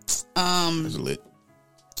 That's lit.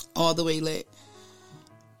 All the way lit.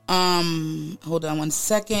 Hold on 1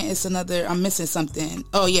 second. It's another. I'm missing something.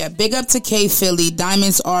 Oh yeah, big up to K Philly.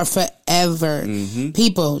 Diamonds are forever. Mm-hmm.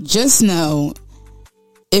 People, just know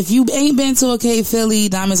if you ain't been to a K Philly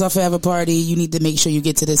Diamonds are Forever party, you need to make sure you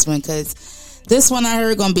get to this one because. This one I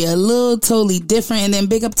heard gonna be a little totally different. And then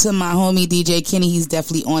big up to my homie DJ Kenny. He's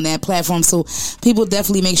definitely on that platform. So people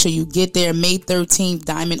definitely make sure you get there. May 13th,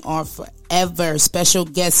 Diamond are Forever. Special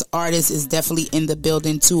guest artist is definitely in the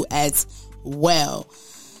building too as well.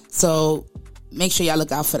 So make sure y'all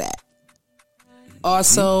look out for that.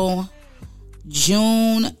 Also,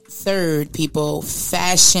 June 3rd, people,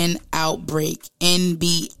 Fashion Outbreak,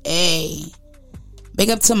 NBA.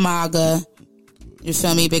 Big up to MAGA. You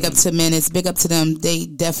feel me? Big up to Menace. Big up to them. They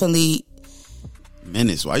definitely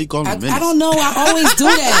Menace. Why you calling him Menace? I don't know. I always do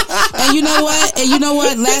that. And you know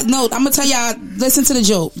what? Last note. I'm gonna tell y'all. Listen to the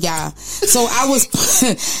joke, y'all. So I was.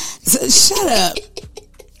 Shut up.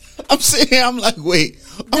 I'm sitting here. I'm like, wait.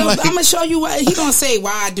 I'm gonna show you what he gonna say.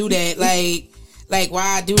 Why I do that? Like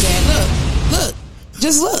why I do that? Look.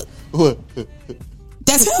 Just look. What?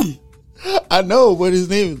 That's him. I know, but his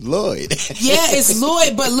name is Lloyd. Yeah, it's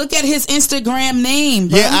Lloyd, but look at his Instagram name,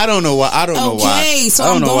 bro. Yeah, I don't know why. Okay, so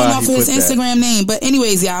I'm going off of his Instagram name. But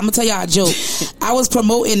anyways, y'all, I'm going to tell y'all a joke. I was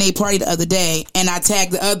promoting a party the other day, and I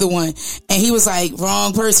tagged the other one, and he was like,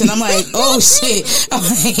 wrong person. I'm like, oh, shit.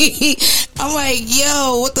 I'm like,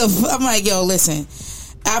 yo, what the fuck? I'm like, yo, listen,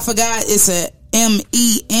 I forgot it's a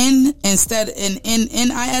MEN instead an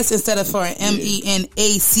NIS instead of for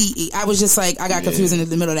MENACE. I was just like, I got confused in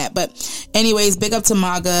the middle of that. But anyways, big up to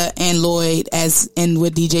Maga and Lloyd, as and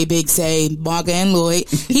what DJ Big say, Maga and Lloyd.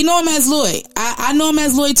 He know him as Lloyd. I know him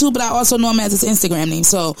as Lloyd too, but I also know him as his Instagram name.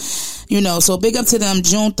 So, so big up to them.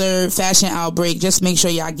 June 3rd, Fashion Outbreak. Just make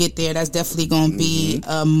sure y'all get there. That's definitely gonna be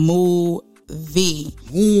a movie.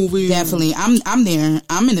 Definitely. I'm there.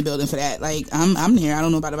 I'm in the building for that. Like I'm there. I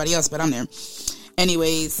don't know about anybody else, but I'm there.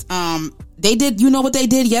 Anyways, they did, you know what they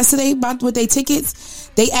did yesterday about with their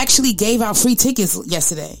tickets? They actually gave out free tickets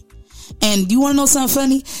yesterday. And you want to know something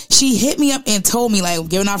funny? She hit me up and told me, like,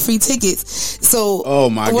 giving out free tickets. So,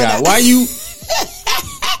 oh my God, why you?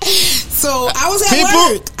 So I was at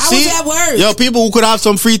work. I was at work. Yo, people who could have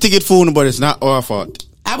some free ticket food, but it's not our fault.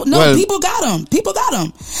 People got them.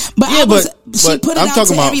 But yeah, she put it out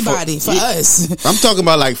to everybody, for us. I'm talking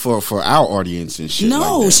about like for our audience and shit.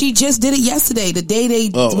 No, like she just did it yesterday. The day we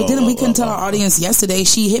couldn't tell our audience yesterday.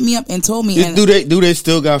 She hit me up and told me. Do they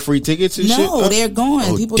still got free tickets and shit? No, they're gone.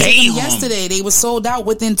 Oh, people took them yesterday. They were sold out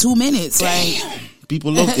within 2 minutes. Damn. Like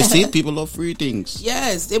people love people love free things.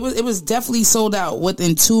 Yes, it was definitely sold out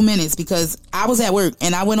within 2 minutes because I was at work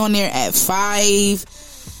and I went on there at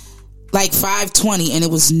 5:20 and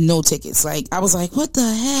it was no tickets. Like I was like, what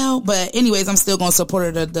the hell? But anyways, I'm still gonna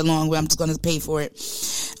support her the long way. I'm just gonna pay for it.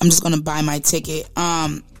 I'm just gonna buy my ticket.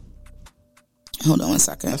 Hold on 1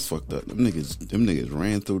 second. That's fucked up. Them niggas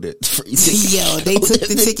ran through that free ticket. Yo, they took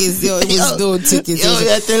the tickets. Yo, it was no tickets. Yo,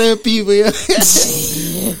 got telling people. Yo.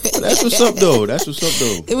 That's what's up though.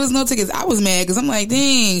 It was no tickets. I was mad because I'm like,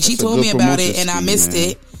 dang, she told me about it and I missed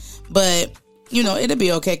it. But it'll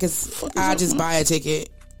be okay because I just buy a ticket.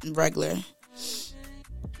 Regular.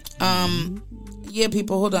 Yeah,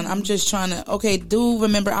 people, hold on. I'm just trying to. Okay, do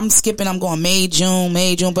remember I'm skipping. I'm going May, June,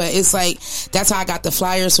 but it's like that's how I got the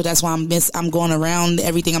flyer. So that's why I'm going around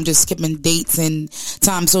everything. I'm just skipping dates and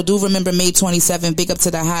time. So do remember May 27th. Big up to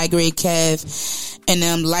the High Grade Kev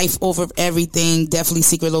and Life Over Everything. Definitely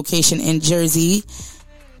secret location in Jersey.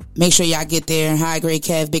 Make sure y'all get there. High Grade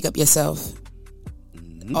Kev, big up yourself.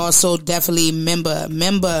 Also, definitely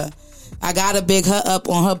member. I gotta big her up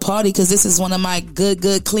on her party because this is one of my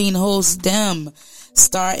good clean hosts. Them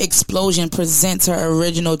Star Explosion presents her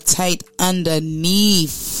original Tight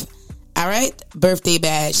Underneath. All right, birthday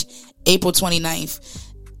bash, April 29th.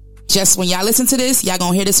 Just when y'all listen to this, y'all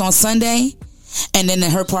gonna hear this on Sunday, and then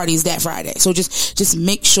her party is that Friday. So just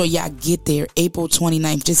make sure y'all get there, April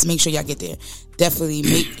 29th. Just make sure y'all get there. Definitely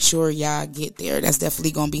make sure y'all get there. That's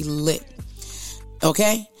definitely gonna be lit.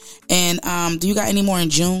 Okay, and do you got any more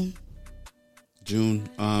in June? June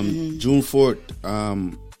 4th,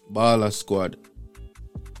 Bala Squad.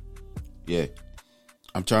 Yeah,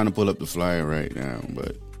 I'm trying to pull up the flyer right now,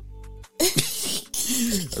 but I'm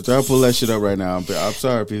trying to pull that shit up right now. I'm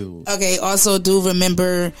sorry, people. Okay, also do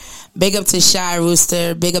remember, big up to Shy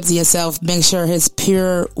Rooster, big up to yourself. Make sure his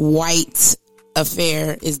Pure White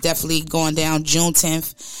affair is definitely going down June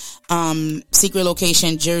 10th. Secret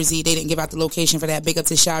location, Jersey. They didn't give out the location for that. Big up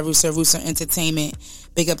to Shy Rooster Entertainment.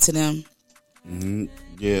 Big up to them. Mm-hmm.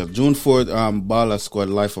 Yeah, June 4th, Bala Squad,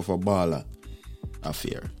 Life of a Bala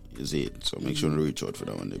affair is it. So make sure to reach out for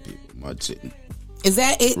that one, the people. Mud sitting. Is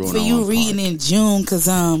that it for you reading in June? Because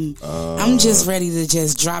I'm just ready to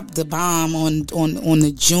just drop the bomb on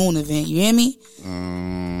the June event. You hear me?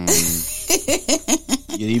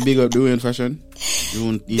 Yeah, he big up Dwayne Fashion.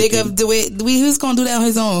 June 18th. Big up Dwayne. Who's gonna do that on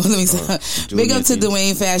his own? Let me say. Big up to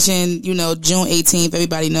Dwayne Fashion. June 18th.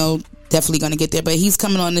 Everybody know. Definitely gonna get there, but he's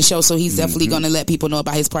coming on the show, so he's definitely gonna let people know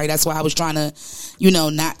about his party. That's why I was trying to,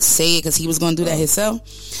 not say it because he was gonna do that himself.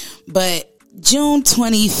 But June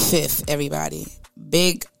 25th, everybody,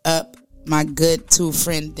 big up my good two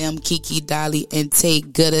friend them Kiki Dolly and Tay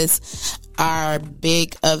Goodis. Our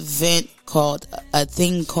big event called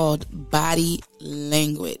Body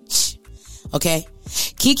Language. Okay,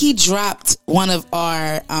 Kiki dropped one of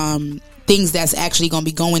our things that's actually gonna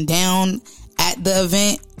be going down at the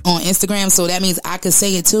event on Instagram, so that means I could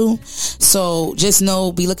say it too. So just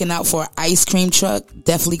know, be looking out for an ice cream truck.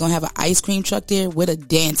 Definitely gonna have an ice cream truck there with a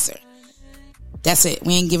dancer. That's it.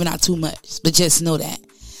 We ain't giving out too much, but just know that.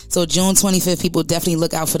 So June 25th, people, definitely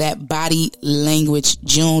look out for that. Body Language,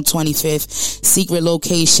 June 25th. Secret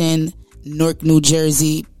location, Newark, New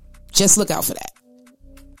Jersey. Just look out for that.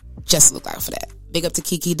 Just look out for that. Big up to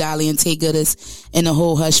Kiki Dolly and Tay Goodis and the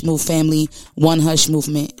whole Hush Move family. One Hush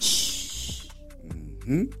Movement.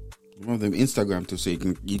 One of them Instagram too, so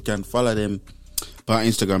you can follow them by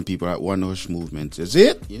Instagram people at One Hush Movement. Is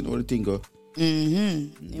it? You know the thing go.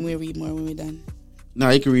 And we'll read more when we're done. No,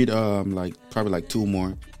 you can read probably like 2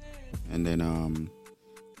 more, and then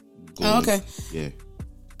okay. Yeah.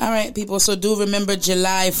 All right, people. So do remember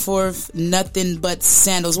July 4th, Nothing But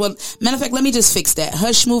Sandals. Well, matter of fact, let me just fix that.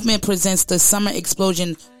 Hush Movement presents the Summer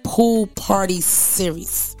Explosion Pool Party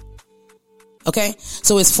Series. Okay,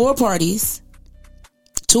 so it's 4 parties.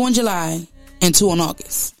 2 in July and 2 in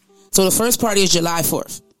August. So the first party is July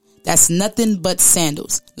 4th. That's Nothing But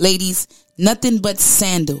Sandals. Ladies, nothing but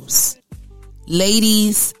sandals.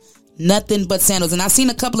 Ladies, nothing but sandals. And I seen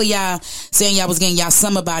a couple of y'all saying y'all was getting y'all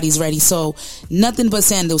summer bodies ready. So nothing but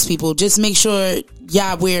sandals, people. Just make sure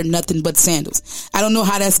y'all wear nothing but sandals. I don't know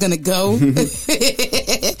how that's going to go.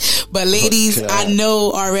 But ladies, I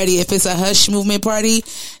know already if it's a Hush Movement party,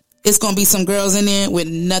 it's going to be some girls in there with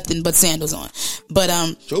nothing but sandals on. But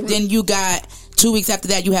then you got 2 weeks after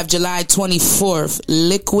that, you have July 24th,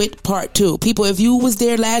 Liquid Part 2. People, if you was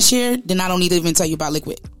there last year, then I don't need to even tell you about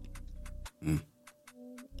Liquid.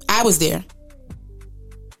 I was there.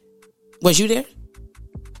 Was you there?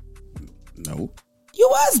 No. You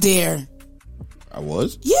was there. I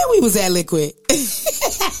was? Yeah, we was at Liquid.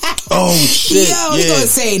 Oh, shit. Yo, you gonna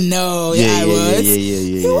say no. Yeah, I was.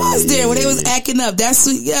 Yeah. You was there when they was acting up. That's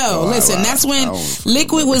that's when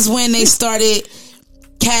Liquid was when they started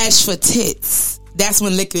Cash for Tits. That's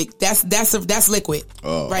when Liquid. That's Liquid.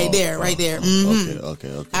 Right there. Mm-hmm.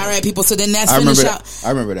 Okay. All right, people. So then that's finish out. I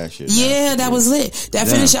remember that shit. Yeah, that was lit. That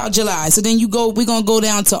finish out July. So then we're gonna go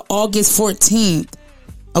down to August 14th.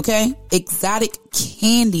 Okay, Exotic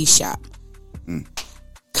Candy Shop.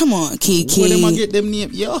 Come on, Kiki. Where them I get them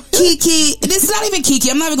names, yo? Kiki. This is not even Kiki.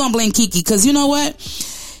 I'm not even gonna blame Kiki because you know what?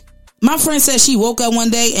 My friend said she woke up one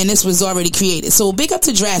day and this was already created. So big up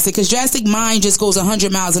to Drastic, because Drastic mind just goes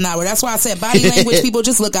 100 miles an hour. That's why I said body language. People,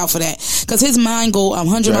 just look out for that, because his mind go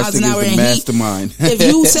 100 miles an hour. Is the mastermind. If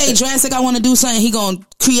you say Drastic, I want to do something, he gonna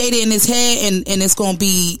create it in his head, and it's gonna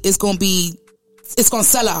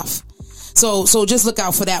sell off. So just look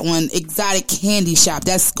out for that one. Exotic Candy Shop.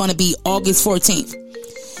 That's gonna be August 14th.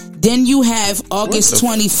 Then you have August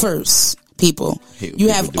 21st. People, you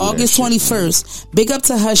have August 21st. Big up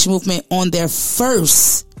to Hush Movement on their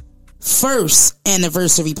first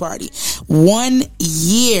anniversary party. 1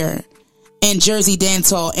 year in Jersey Dance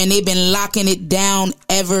Hall, and they've been locking it down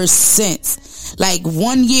ever since. Like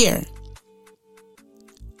 1 year.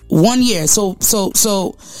 1 year. So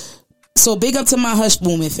big up to my Hush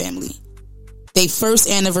Movement family. Their first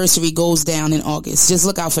anniversary goes down in August. Just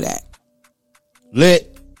look out for that. Lit.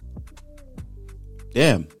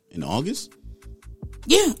 Damn. In August?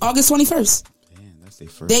 Yeah, August 21st. Damn, that's their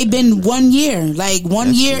first. They've been 1 year. Like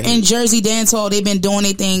 1 year in Jersey Dance Hall. They've been doing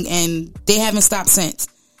their thing and they haven't stopped since.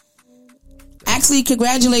 Actually,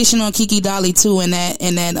 congratulations on Kiki Dolly too, and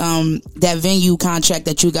that venue contract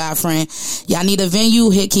that you got, friend. Y'all need a venue,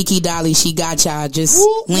 hit Kiki Dolly. She got y'all. Just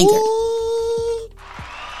link her.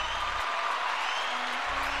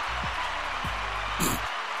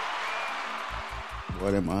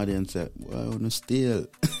 What them audience at? Well, on the still.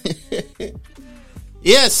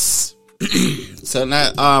 Yes. So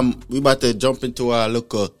now we about to jump into our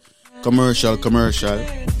local commercial.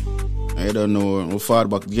 I don't know how far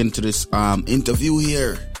back get into this interview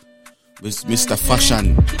here with Mr.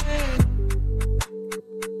 Fashion.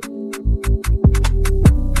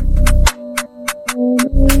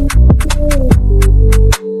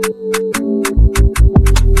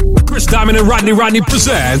 Chris Diamond and Rodney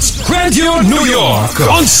presents Grandeur New York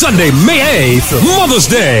on Sunday, May 8th, Mother's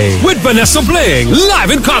Day, with Vanessa Bling,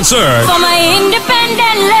 live in concert. For my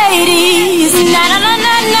independent ladies, na na na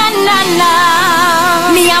na na na na.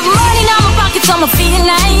 Me have money in my pocket, so I'ma feel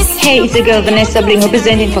nice. Hey, it's your girl Vanessa Bling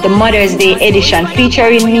representing for the Mother's Day edition,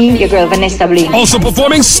 featuring me, your girl Vanessa Bling. Also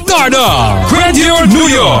performing Stardom, Grandeur New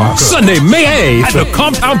York, Sunday, May 8th, at the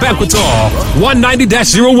Compound Banquet Hall,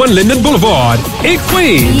 190-01 Linden Boulevard, in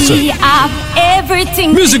Queens. We have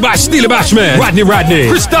everything. Music by Steely Bashman, Rodney,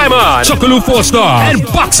 Chris Diamond, Chuckaloo 4-Star, and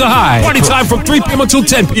Boxer High. Party time from 3 p.m. until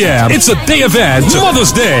 10 p.m. It's a day event,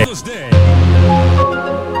 Mother's Day.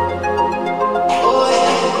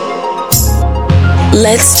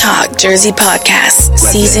 Let's Talk Jersey Podcast,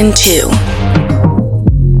 Season 2.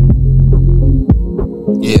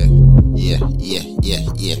 Yeah.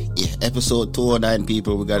 Episode 209,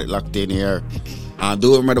 people. We got it locked in here.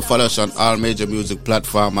 Do remember to follow us on all major music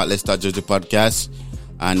platforms at Let's Talk Jersey Podcast.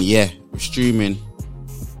 And yeah, we're streaming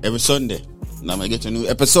every Sunday. Now I'm going to get a new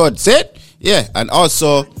episode. See it? Yeah. And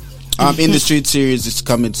also, In the Street series is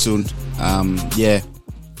coming soon. Yeah.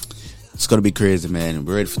 It's gonna be crazy, man.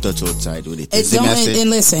 We're ready for touch outside with it. And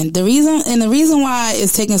listen, the reason why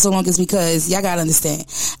it's taking so long is because y'all gotta understand.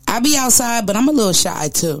 I be outside, but I'm a little shy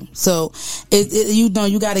too. So you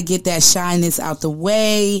got to get that shyness out the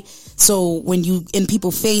way. So when you in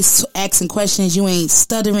people face asking questions, you ain't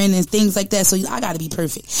stuttering and things like that. So I got to be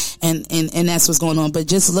perfect, and that's what's going on. But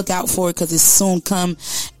just look out for it because it's soon come,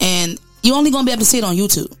 and you only gonna be able to see it on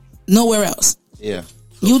YouTube, nowhere else. Yeah.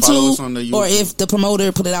 So YouTube, or if the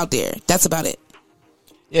promoter put it out there. That's about it.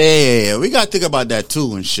 Yeah. We got to think about that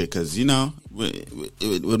too and shit. Because, you know,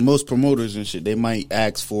 with most promoters and shit, they might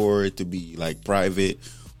ask for it to be like private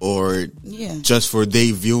or just for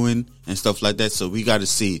their viewing and stuff like that. So we got to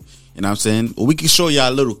see. You know what I'm saying? Well, we can show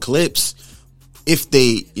y'all little clips if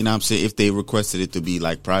they, you know what I'm saying, if they requested it to be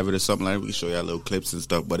like private or something like that. We can show y'all little clips and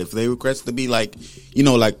stuff. But if they request to be like, you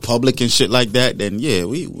know, like public and shit like that, then yeah,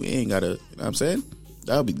 we ain't got to, you know what I'm saying?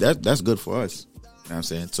 That's good for us. You know what I'm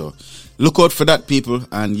saying? So look out for that, people.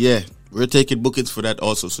 And yeah, we're taking bookings for that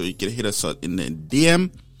also. So you can hit us in the DM.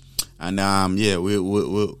 And yeah,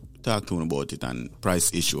 we'll talk to him about it and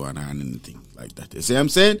price issue and anything like that. You see what I'm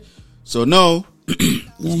saying? So now,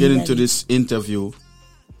 let's get into this interview.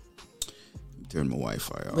 Turn my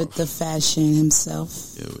Wi-Fi off. With the fashion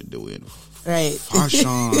himself. Yeah, we're doing fashion.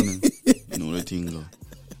 You know the thing though.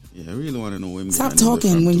 Yeah, I really want to know women. Stop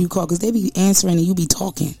talking when you call, because they be answering and you be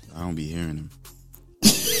talking. I don't be hearing them.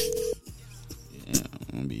 Yeah,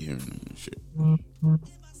 I don't be hearing them and shit.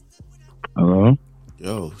 Hello?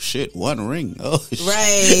 Yo, shit, one ring. Oh, shit.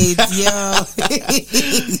 Right, yo.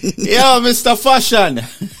 Yo, Mr. Fashion.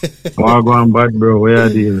 Well, go on back, bro. Where are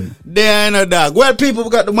you? There, I know, dog. Well, people, we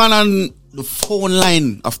got the man on the phone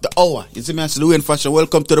line of the hour. You see me, I'm Louis Fashion.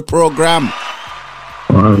 Welcome to the program.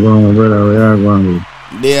 Well, go on, brother. Where are you going?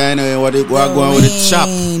 Yeah, I know what going with the shop.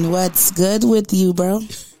 What's good with you, bro?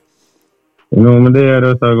 You know, me there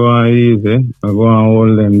just I go on easy. I go on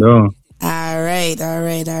hold them down. All right.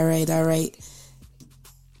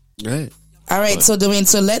 Right. All right, so Dwayne,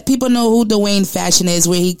 so let people know who Dwayne Fashion is,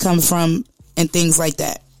 where he come from, and things like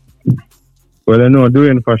that. Well, I know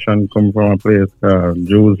Dwayne Fashion come from a place called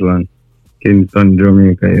Jerusalem, Kingston,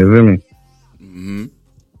 Jamaica. You see me? Mm-hmm.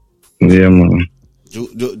 Yeah, man.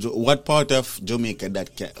 What part of Jamaica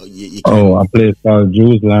that you can? Oh, a place called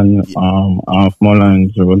Jerusalem, off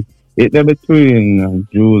Mullins Road. It's between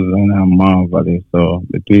Jerusalem and Mar Valley, so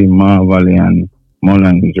between Mar Valley and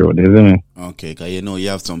Mullins Road, isn't it? Okay, because you know you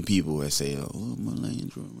have some people who say, "Oh,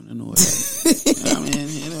 Mullins Road, I know that." I mean,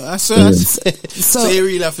 you know, so you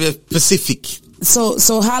really have to specific.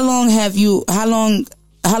 So how long have you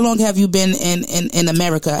been in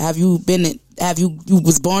America? Have you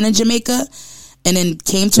was born in Jamaica and then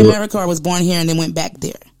came to America, or was born here and then went back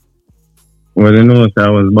there? Well, you know, I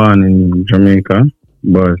was born in Jamaica,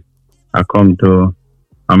 but I come to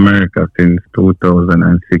America since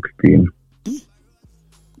 2016.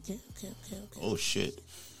 Oh shit.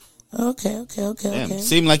 Okay. Damn,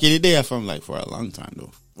 seem like you're there from like for a long time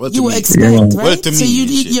though. What you expect, right? Well, to so me,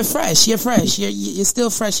 you're fresh. You're still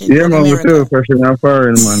fresh in America. We're still fresh in the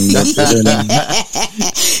foreign, man.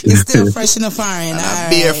 You're still fresh in the foreign. All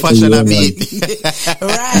beer fashion, I mean.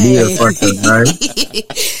 Right. Beer fashion, right?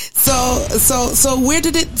 So where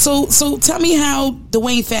did it? So tell me how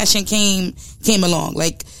Dwayne Fashion came along.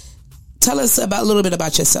 Like, tell us a little bit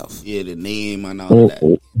about yourself. Yeah, the name and all that.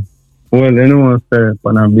 Well, you know what, sir,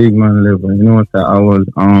 on a big man level, you know what, sir, I was,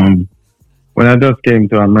 when I just came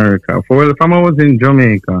to America, from I was in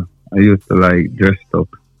Jamaica, I used to like dress up.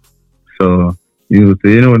 So, you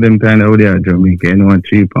know them kind of there Jamaica, you know,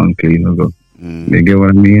 cheap and clean, you go. You get what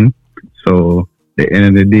I mean? So, the end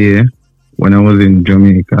of the day, when I was in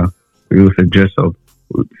Jamaica, we used to dress up.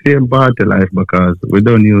 Same party life because we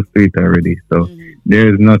don't use it already. So,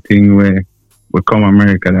 there's nothing where we come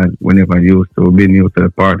America that we never used to. We've been used to the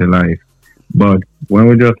party life. But when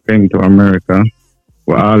we just came to America,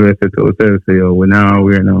 we always said to ourselves, we now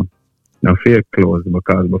wear no fake clothes,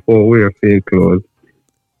 because before we wear fake clothes,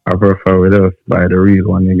 I prefer with us buy the real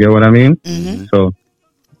one. You get what I mean? Mm-hmm. So,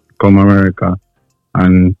 come America,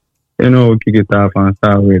 and we kick it off and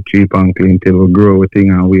start wear cheap and clean till we grow a thing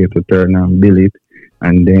and wait to turn and build it.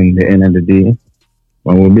 And then the end of the day,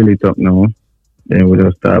 when we build it up now, then we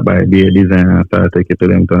just start by be a designer and start take it to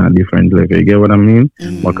them to a different level. You get what I mean?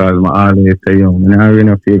 Because I always say, yo, I'm not wearing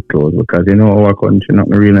no fake clothes because you know our country not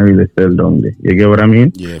really sell down there. You get what I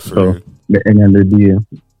mean? Yeah, for so real. the end of the day,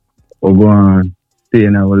 we go on stay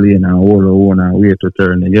in our lane and hold our own and wait to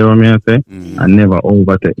turn. You get what I mean? Say? And never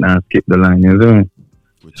overtake and skip the line. You know?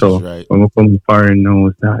 So when we come foreign now,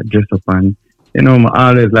 we start dress up and you know, I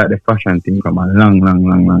always like the fashion thing from a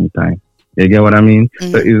long time. You get what I mean?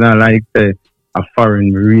 So it's not like a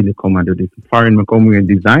foreign really come and do this. Foreign will come with a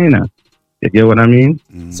designer. You get what I mean?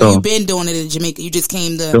 So you've been doing it in Jamaica. You just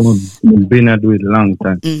came to. So I've been to do it a long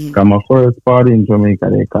time. Because my first party in Jamaica,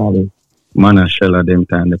 they call it Man and Shell at them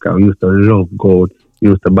time. Because we used to love gold. We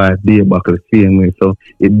used to buy beer buckles same way. So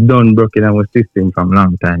it done broke in our system from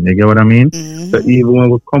long time. You get what I mean? So even when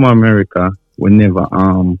we come to America, we never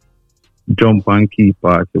jump and keep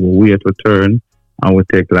party. We wait to turn and we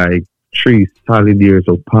take like 3 solid years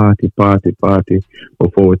of party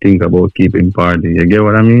before we think about keeping party. You get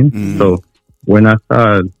what I mean? So when I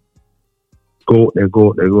start go,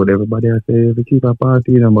 everybody I say we keep a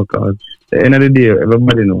party, you know, because at the end of the day,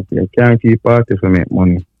 everybody knows you can't keep party to make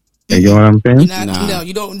money. You get what I'm saying? No,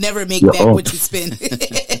 you don't never make back what you spend.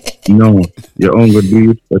 No, your own good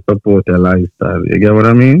deeds to support a lifestyle. You get what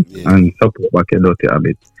I mean? And support back your dirty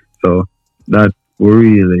habits. So that we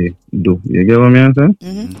really do. You get what I'm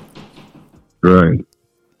saying? Right.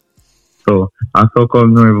 So I so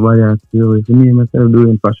come know everybody and say, oh, it's me myself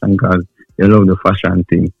doing fashion because you love the fashion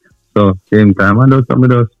thing. So same time I just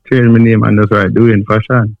change my name and just write doing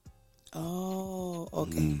fashion. Oh,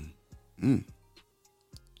 okay.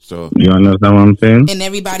 So you understand what I'm saying? And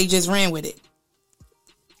everybody just ran with it.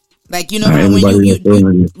 Like you know how when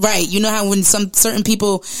you right, you know how when some certain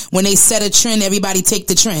people when they set a trend, everybody take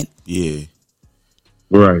the trend. Yeah.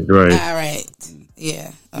 Right. All right.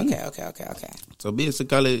 Yeah. Okay. So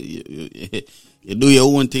basically, you do your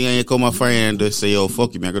own thing and you come a friend and just say, "Oh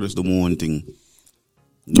fuck you, man, I gotta just do my own thing."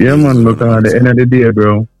 Yeah, man. Because at the end of the day,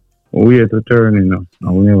 bro, we have to turn, you know,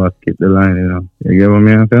 and we never skip the line, you know. You get what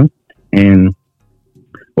I'm saying? And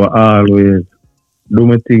we always do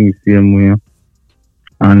my thing same way.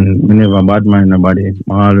 And we never bad mind nobody.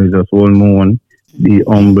 I always just hold my own, be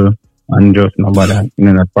humble, and just nobody. You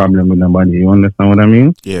know, that problem with nobody. You understand what I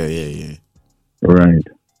mean? Yeah. Right.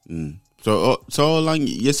 So how long,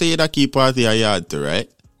 you say that keep party a yard too, right?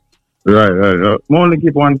 Right. I only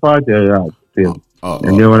keep one party a yard still.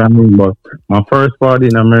 You get what I mean? But my first party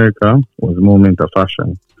in America was Moment of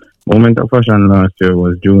Fashion. Moment of Fashion last year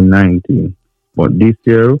was June 19. But this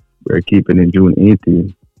year, we're keeping it June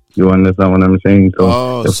 18. You understand what I'm saying?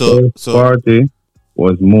 So the first party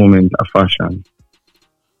was Moment of Fashion.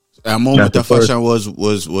 Moment of Fashion was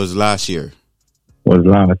last year. Was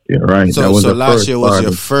last year, right? So last year was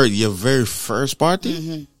your very first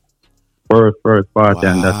party? First party,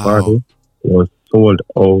 and that party was sold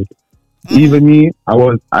out. Even me,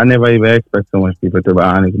 I never even expect so much people, to be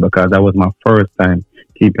honest, because that was my first time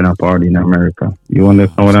keeping a party in America. You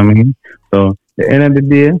understand what I mean? So at the end of the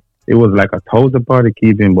day, it was like 1,000 party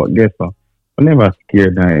keeping, but guess what? We're never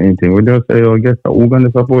scared of anything. We just say, oh, guess what? Who's going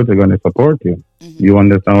to support you? Going to support you. You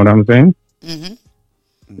understand what I'm saying?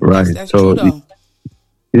 Right. That's true, though.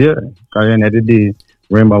 Yeah. Because at the end of the day,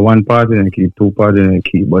 remember one party and keep, two parties and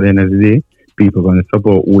keep. But at the end of the day, people are going to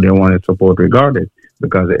support who they want to support regardless.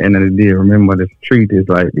 Because at the end of the day, remember the street is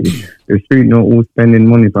like this. The street know who's spending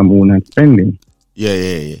money from who not spending.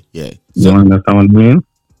 Yeah. You understand what I mean?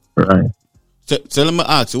 Right. So let me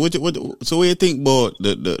ask you, what do you think about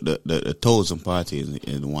the 1,000 parties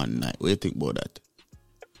in one night? What do you think about that?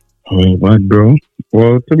 Oh, what, bro?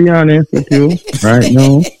 Well, to be honest with you, right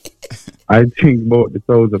now, I think about the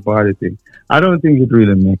 1,000 party thing. I don't think it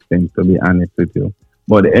really makes sense, to be honest with you.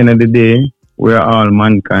 But at the end of the day, we're all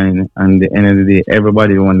mankind, and at the end of the day,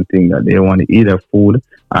 everybody want to think that they want to eat a food,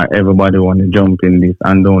 or everybody want to jump in this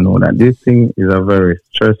and don't know that this thing is a very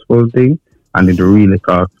stressful thing, and it's really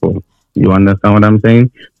costful. You understand what I'm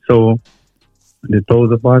saying? So the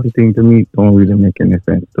 1,000 party thing to me don't really make any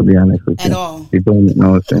sense, to be honest with you. At all. It don't make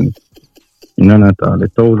no sense. None at all.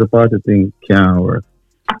 The 1,000 party thing can't work.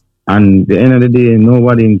 And at the end of the day,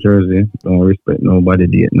 nobody in Jersey don't respect nobody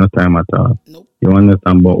there, no time at all. Nope. You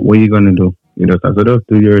understand? But what you gonna do? You just have to just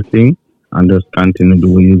do your thing and just continue to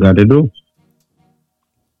do what you gotta do.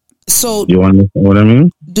 So you understand what I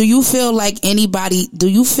mean? Do you feel like because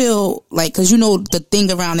you know the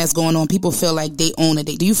thing around that's going on, people feel like they own a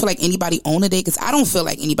date. Do you feel like anybody own a date? Because I don't feel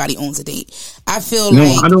like anybody owns a date. I feel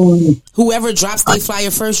I don't. Whoever drops their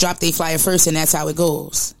flyer first, drop their flyer first, and that's how it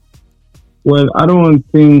goes. Well, I don't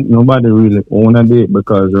think nobody really own a date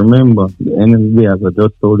because remember, the end of the day, as I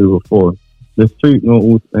just told you before, the street know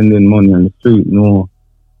who's spending money, and the street know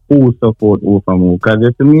who support who from who.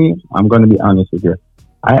 Because to me, I'm going to be honest with you.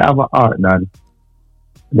 I have a heart that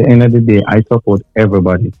at the end of the day, I support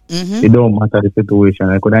everybody. Mm-hmm. It don't matter the situation.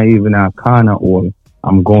 I could have even a corner hole,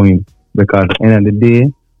 I'm going. Because at the end of the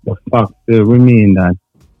day, the fact still remain that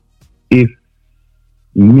if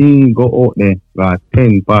me go out there, got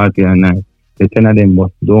 10 party a night, the 10 of them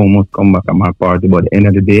must come back at my party. But at the end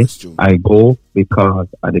of the day, I go because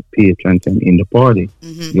of the patrons in the party.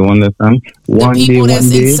 Mm-hmm. You understand? The people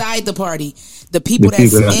that's inside the party. The people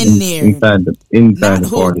that's in there. Inside not the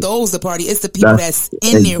who party. those the party. It's the people that's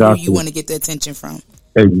in there who you want to get the attention from.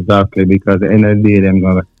 Exactly. Because at the end of the day, them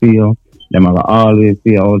going to feel, them going to always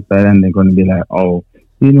see outside, and they're going to be like, oh,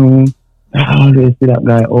 you know, I always see that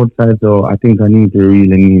guy outside, so I think I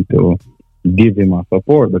really need to give him a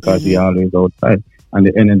support because he always outside. And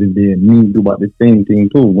at the end of the day, me do about the same thing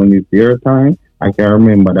too. When it's their time, I can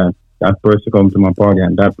remember that person come to my party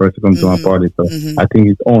and that person come to my party. So I think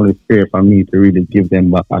it's only fair for me to really give them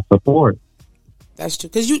back a support. That's true.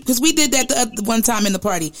 Because we did that the one time in the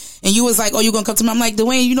party, and you was like, "Oh, you gonna come to me?" I'm like,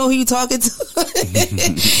 "Dwayne, you know who you talking to?" And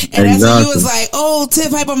that's when you was like, "Oh,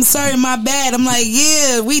 Tip Hype, I'm sorry, my bad." I'm like,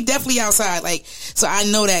 "Yeah, we definitely outside." Like, so I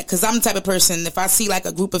know that because I'm the type of person. If I see like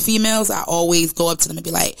a group of females, I always go up to them and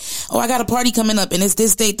be like, "Oh, I got a party coming up, and it's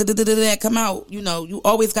this date. Come out." You know, you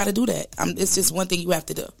always got to do that. It's just one thing you have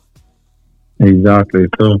to do. Exactly.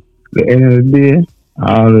 So at the end of the day,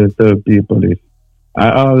 I always tell people this. I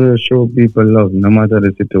always show people love, no matter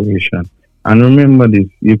the situation. And remember this,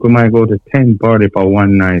 you might go to 10 party for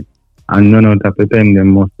one night, and none out of the 10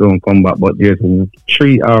 them must don't come back. But there's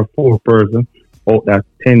 3 or 4 person out that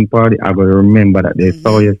 10 party, I will remember that they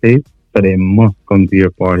saw your face, so they must come to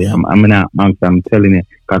your party. I'm telling you,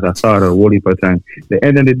 because I saw the whole heap of time. The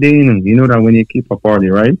end of the day, you know that when you keep a party,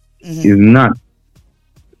 right? It's not.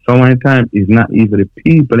 So many times, it's not even the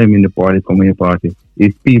people them in the party come in your party.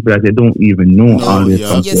 It's people that they don't even know.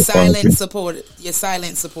 Your silent supporters. Your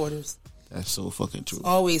silent supporters. That's so fucking true.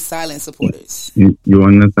 Always silent supporters. You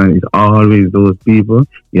understand? It's always those people.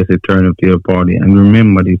 Yes, they turn up to your party. And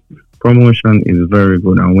remember, this promotion is very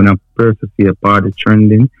good. And when a person see a party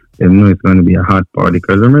trending, they know it's going to be a hot party.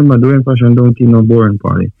 Because remember, doing fashion don't keep no boring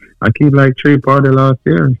party. I keep like 3 parties last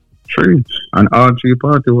year. 3. And all 3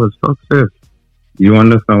 parties was success. You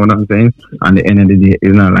understand what I'm saying? And at the end of the day,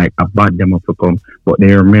 it's not like a bad them up to come, but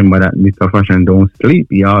they remember that Mr. Fashion don't sleep.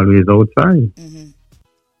 He always outside.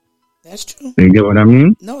 That's true. You get what I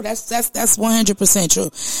mean? No, that's 100%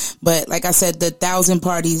 true. But like I said, the 1,000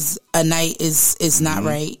 parties a night is not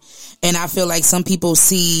right. And I feel like some people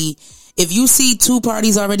see, if you see 2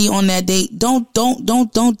 parties already on that date, don't throw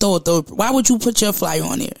it. Why would you put your flyer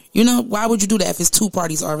on there? You know, why would you do that if it's 2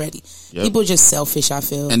 parties already? Yep. People are just selfish, I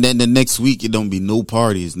feel. And then the next week it don't be no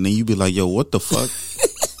parties, and then you be like, yo, what the fuck?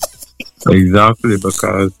 Exactly,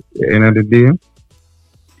 because at the end of the day,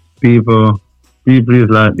 people is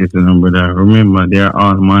like this, brother. Remember, they are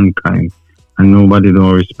all mankind, and nobody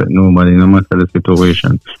don't respect nobody, no matter the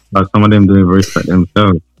situation. But some of them don't even respect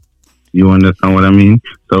themselves. You understand what I mean?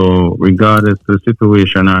 So regardless of the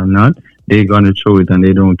situation or not, they're going to show it, and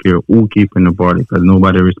they don't care who keeping the party because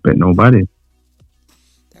nobody respect nobody.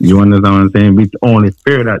 You understand what I'm saying? It's only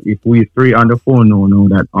fair that if we 3 on the phone know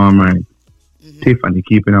that, all right, Tiffany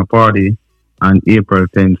keeping a party on April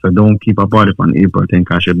 10th, so don't keep a party on April 10th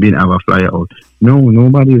because she didn't have a flyer out. No,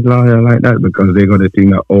 nobody's loyal like that because they're going to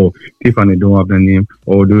think that, oh, Tiffany don't have the name,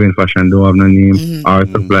 or Doing Fashion don't have the name, or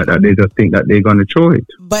stuff like that. They just think that they're going to show it.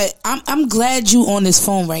 But I'm glad you on this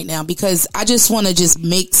phone right now because I just want to just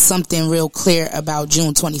make something real clear about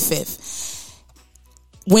June 25th.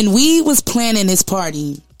 When we was planning this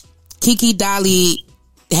party, Kiki Dolly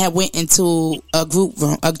had went into a group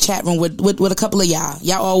room, a chat room with a couple of y'all.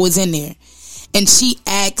 Y'all all was in there. And she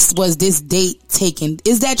asked, was this date taken?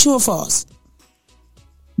 Is that true or false?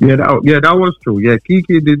 Yeah, that was true. Yeah,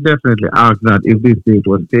 Kiki did definitely ask that if this date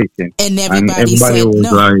was taken. And everybody said was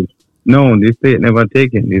no. Like, no, this date never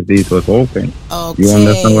taken. This date was open. Okay. You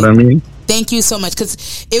understand what I mean? Thank you so much.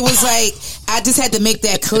 Because it was like, I just had to make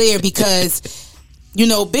that clear because... You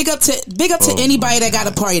know, big up to anybody that got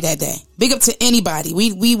a party that day. Big up to anybody.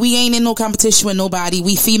 We ain't in no competition with nobody.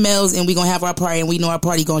 We females and we gonna have our party and we know our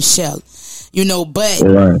party gonna shell. You know, but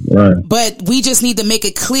but we just need to make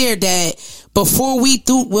it clear that before we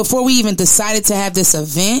even decided to have this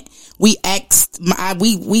event, we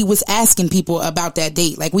was asking people about that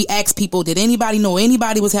date. Like we asked people, did anybody know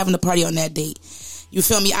anybody was having a party on that date? You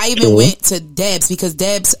feel me? I even went to Debs because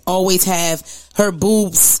Debs always have her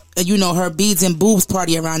boobs, her beads and boobs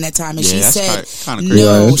party around that time. And she said,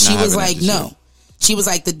 no, she was like, no. She was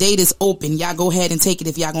like, the date is open. Y'all go ahead and take it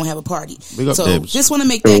if y'all gonna have a party. Big up, So Debs. just want to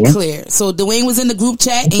make that clear. So Dwayne was in the group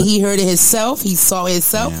chat and he heard it himself. He saw it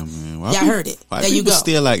himself. Yeah, man. Y'all heard it. Why There you people go.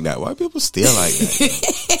 still like that? Why people still like that?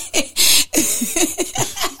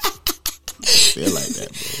 Still like that,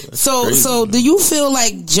 bro. That's So crazy, so man. do you feel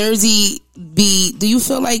like Jersey do you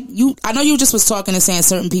feel like I know you just was talking and saying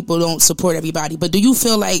certain people don't support everybody, but do you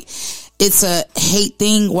feel like it's a hate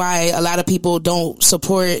thing why a lot of people don't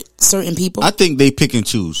support certain people? I think they pick and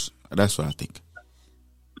choose. That's what I think.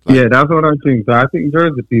 Yeah, that's what I think. So I think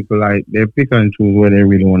Jersey people, like, they pick and choose where they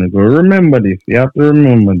really want to go. Remember this. You have to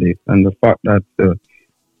remember this. And the fact that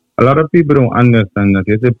a lot of people don't understand that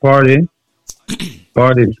it's a party.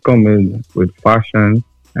 Parties come with fashion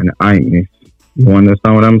and hypeness. You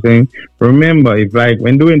understand what I'm saying? Remember, if like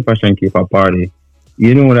when doing fashion keep a party,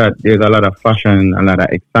 you know that there's a lot of fashion, a lot of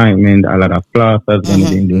excitement, a lot of flashes when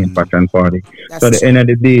you're doing fashion party. So at the end of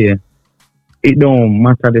the day, it don't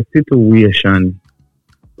matter the situation,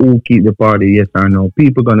 who keep the party, yes or no.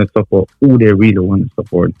 People gonna support who they really want to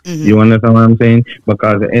support. You understand what I'm saying?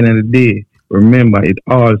 Because at the end of the day, remember, it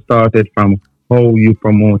all started from how you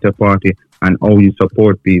promote a party and how you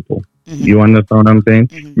support people. You understand what I'm saying?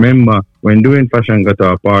 Remember, when doing fashion go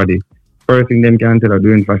to a party, first thing them can tell are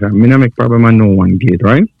doing fashion, me no make problem and no one get,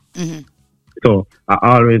 right? So I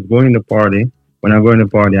always go in the party. When I go in the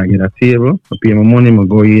party, I get a table, I pay my money, I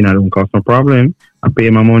go in, I don't cause no problem. I pay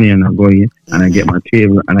my money and I go in and I get my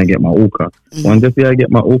table and I get my hookah. Once I say I get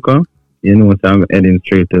my hookah, you know, so I'm heading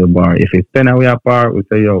straight to the bar. If it's 10 away apart, we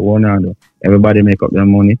say, yo, what now do? Everybody make up their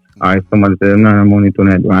money. Or if somebody says, no, money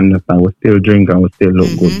tonight, we understand. We still drink and we still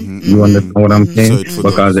look good. You understand what I'm saying?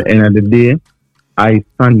 Because at the end of the day, I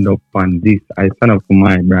stand up on this. I stand up for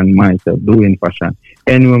my brand, myself, doing fashion.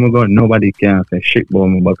 Anywhere we go, nobody can say shit about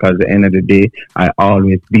me because at the end of the day, I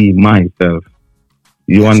always be myself.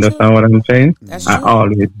 You understand what I'm saying? I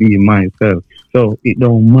always be myself. So it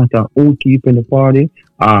don't matter who keeping the party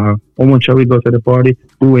or how much shall we go to the party.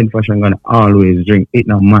 Doing fashion gonna always drink. It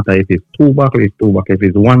don't matter if it's 2 bottles, it's 2 bottles. If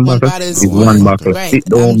it's one bottle, it's one bottle. Right. It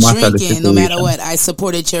don't I'm matter the drinking situation. no matter what. I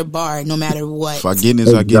supported your bar no matter what. For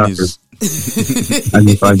Guinness or Guinness. And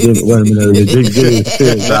if I get one minute, the drink Guinness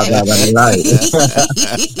still that lie.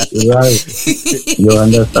 Right. You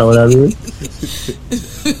understand what I mean?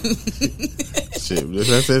 Shit,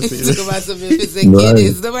 that's it. Talk about some Memphis and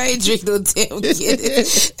Guinness. Nobody drink no damn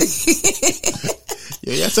Guinness.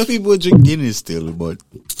 Yeah, some people drink Guinness still, but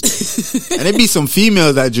and there be some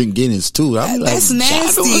females that drink Guinness too. I'm That's like,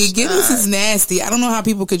 nasty. Guinness is nasty. I don't know how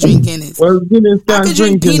people could drink Guinness. Well, Guinness can't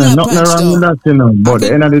drink, you know, nothing wrong with that, you know. But at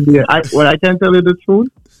the end of the day, I can tell you the truth.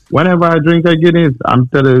 Whenever I drink a Guinness, I'm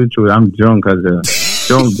telling you the truth. I'm drunk as a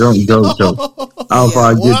drunk. How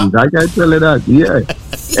far Guinness? I can tell you that. Yeah.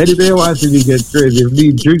 Anybody wants to get crazy. If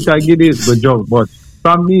me drink a Guinness, but drunk. But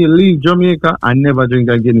from me, leave Jamaica, I never drink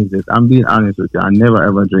a Guinness. I'm being honest with you. I never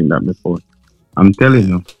ever drink that before. I'm telling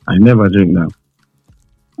you, I never drink that.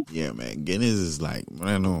 Yeah, man, Guinness is like, I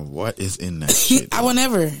don't know what is in that shit. I will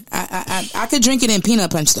never. I could drink it in peanut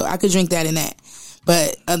punch though. I could drink that in that.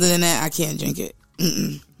 But other than that, I can't drink it.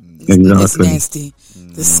 It's nasty.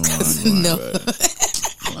 Disgusting. No.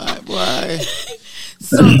 Why?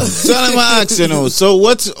 So let me ask you know. So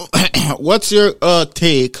what's your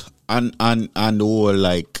take on the whole,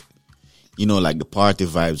 like, you know, like the party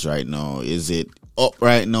vibes right now? Is it up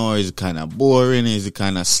right now? Is it kind of boring? Is it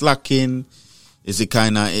kind of slacking? Is it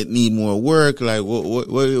kind of it need more work? Like what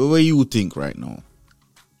do you think right now?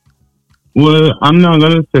 Well, I'm not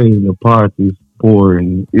gonna say the party's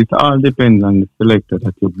boring. It all depends on the selector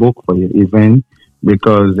that you book for your event.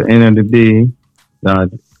 Because at the end of the day, the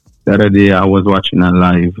other day I was watching a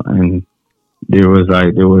live and they were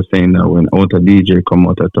saying that when out a DJ come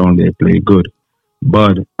out of town, they play good.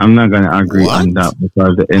 But I'm not gonna agree on that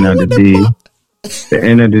because at the end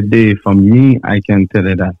of the day, for me, I can tell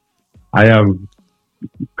you that I have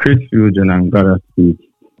Chris Fusion and Gotta Speak.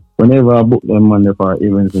 Whenever I book them money for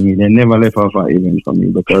events for me, they never left off for events for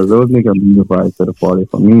me because those niggas bring the price to the party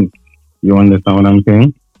for me. You understand what I'm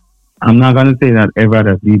saying? I'm not gonna say that every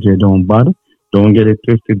other DJ don't bad. Don't get it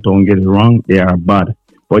twisted, don't get it wrong, they are bad.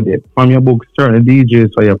 But from your book certain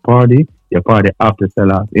DJs for your party have to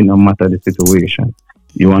sell out. It no matter the situation.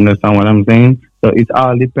 You understand what I'm saying? So it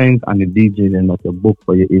all depends on the DJ and what you book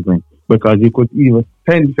for your event. Because you could even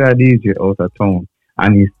send for a DJ out of town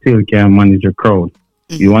and he still can manage a crowd.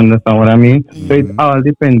 You understand what I mean? So it all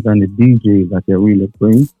depends on the DJ that you really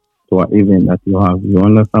bring to an event that you have. You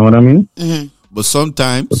understand what I mean? But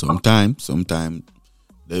sometimes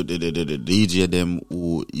the DJ them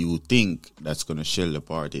who you think that's gonna shell the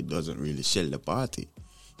party doesn't really shell the party.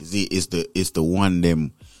 It's the one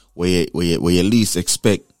them where you least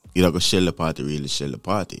expect you know go shell the party, really shell the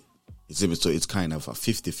party. You see me? So it's kind of a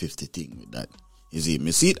 50-50 thing with that. You see,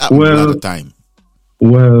 me see it happen a lot of time.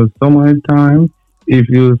 Well, some of the time, if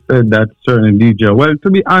you said that certain DJ, well, to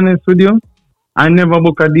be honest with you, I never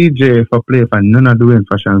book a DJ for play for none of doing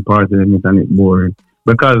fashion party and it boring.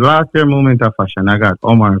 Because last year, Moment of Fashion, I got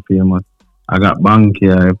Omar Famous, I got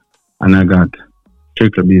Banky, and I got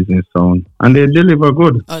Strictly Business Sound, and they deliver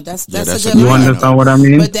good. Oh, that's a good you lineup. understand what I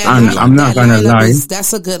mean? And I'm not gonna lie,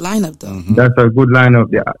 that's a good lineup though. Mm-hmm. That's a good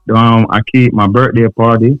lineup. I keep my birthday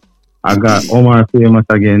party. I got Omar Famous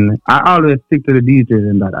again. I always stick to the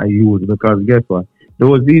DJs that I use because guess what?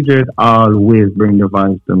 Those DJs always bring the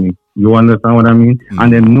vibes to me. You understand what I mean? Mm-hmm.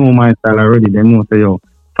 And they know my style already. They know say yo,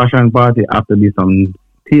 fashion party have to be some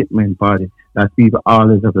statement party. That people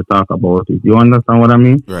always have to talk about it. You understand what I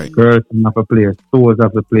mean? Right. Girls have to play, stores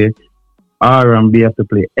have to play, R&B have to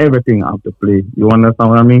play, everything have to play. You understand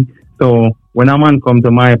what I mean? So when a man come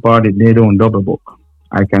to my party, they don't double book.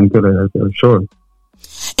 I can tell you that for sure.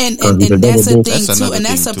 And that's a thing too, and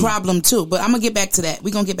that's a problem too. But I'm gonna get back to that.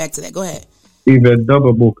 We're gonna get back to that. Go ahead. If you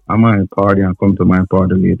double book at my party and come to my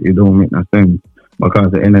party, it don't make no sense. Because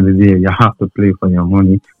at the end of the day, you have to play for your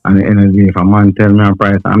money. And at the end of the day, if a man tell me a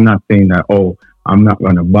price, I'm not saying that, oh, I'm not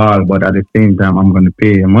going to ball, but at the same time, I'm going to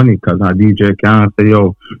pay your money. Because a DJ can't say,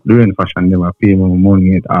 yo, doing fashion, never pay me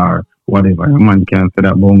money yet, or whatever. A man can't say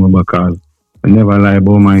that about me because I never lie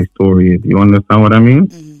about my story yet. You understand what I mean?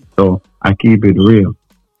 Mm-hmm. So I keep it real.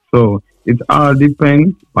 So it all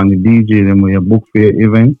depends on the DJ, them when you book for your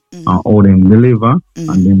event, and how them deliver,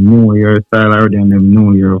 and them know your style already, and them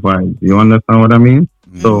know your vibes. You understand what I mean?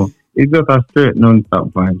 So it's just a straight non-stop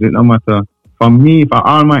vibes. It no matter, for me, for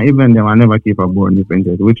all my events, I never keep a board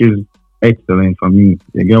different, which is excellent for me.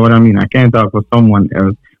 You get what I mean? I can't talk for someone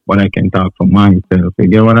else, but I can talk for myself. You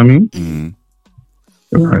get what I mean?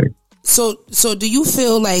 Mm-hmm. Right. So do you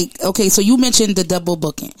feel like, okay, so you mentioned the double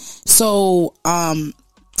booking. So,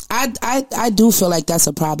 I do feel like that's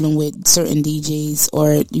a problem with certain DJs,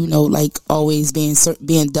 or you know, like always being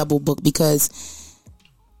double booked, because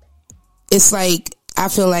it's like I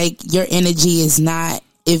feel like your energy is not.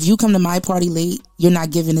 If you come to my party late, you're not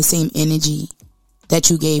giving the same energy that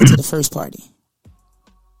you gave to the first party.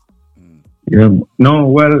 Yeah, no,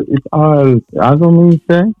 well, it's all as I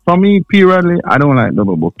say. For me, periodically, I don't like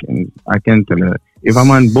double booking. I can tell you, if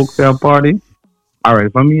I'm on book for a party, all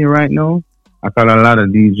right. For me right now, I call a lot of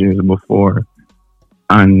DJs before,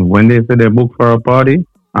 and when they say they book for a party,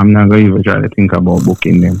 I'm not going to even try to think about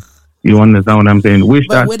booking them. You understand what I'm saying? Wish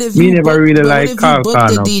but that me never really like Carl.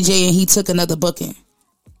 What if you booked the DJ and he took another booking?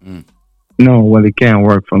 No, well, it can't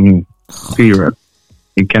work for me. Period.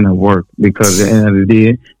 It cannot work because at the end of the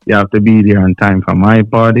day, you have to be there on time for my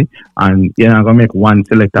party, and you're not gonna make one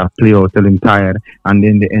selector play out till him tired, and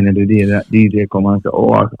then the end of the day that DJ come and say,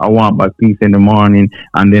 oh, I want back peace in the morning,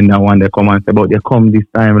 and then that one they come and say, but they come this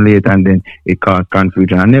time late, and then it causes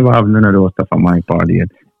confusion. I never have none of those stuff at my party yet.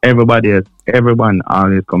 Everyone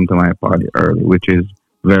always come to my party early, which is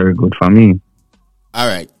very good for me. All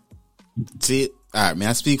right. See, all right, may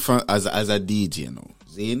I speak from as a DJ, you know,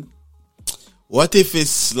 Zane? What if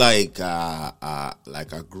it's like a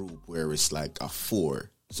group where it's like a 4,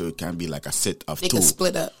 so it can be like a set of 2? They can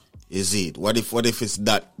split up. Is it? What if it's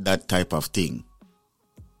that type of thing?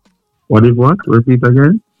 What if what? Repeat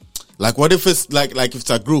again. Like what if it's like if it's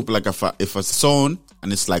a group, like if a zone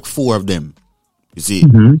and it's like 4 of them, you see,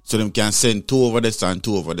 so them can send 2 over this and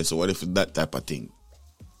 2 over this. So what if it's that type of thing?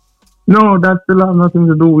 No, that still has nothing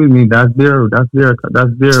to do with me. That's their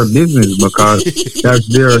business because that's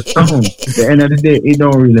their song. At the end of the day, it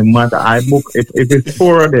don't really matter. I book if it's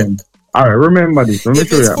 4 of them. All right, remember this. Let me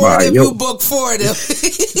show you. If it's 4 of them, you book 4 of them.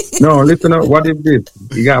 No, listen up. What is this?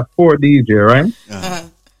 You got 4 DJ, right? Uh-huh.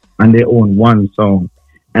 And they own 1 song.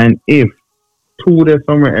 And if 2 there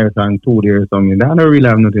somewhere else and 2 there somewhere, that don't really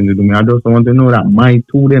have nothing to do with me. I just want to know that my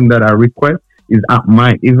 2 them that I request is at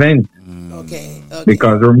my event. Okay.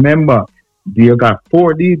 Because remember, you got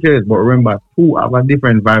 4 DJs, but remember 2 have a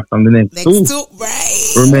different vibe from the next 2.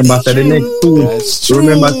 Right. Remember, say the next 2. That's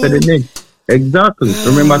remember, say the next. Exactly.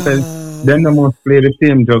 Remember, say then they must play the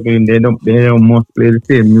same juggling. They don't must play the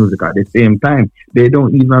same music at the same time. They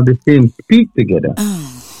don't even have the same speak together.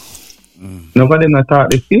 None of them not talk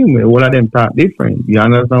the same way. All of them talk different. You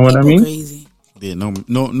understand what I mean? Crazy. Yeah, no,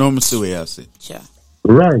 way I say. Sure.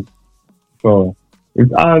 Right. So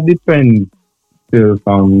it all depends. Still,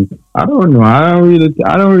 I don't know. I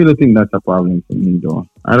don't really think that's a problem for me, though.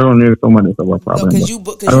 I don't know if someone else have a problem. No,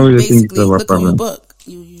 I don't really think it's a problem.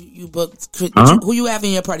 You booked. Who you have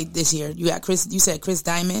in your party this year? You got Chris. You said Chris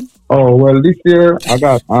Diamond. Oh well, this year I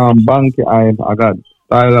got Banky. I got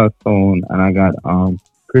Silas Stone, and I got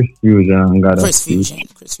Chris Fusion, and got Chris Fusion.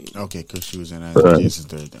 Okay, Chris Fusion and Right. Jason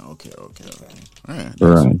Thursday. Okay. All right.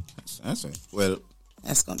 Right. That's it. Well,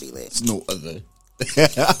 that's gonna be lit. It's no other.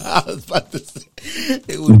 I was about to say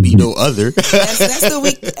it would be no other. That's the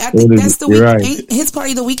week. I think that's the week. You're right. Ain't his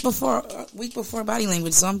party the week before Body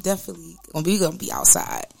Language. So I'm definitely gonna be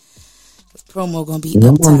outside. This promo gonna be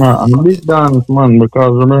Remember, I'm a big dance man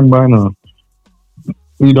because remember,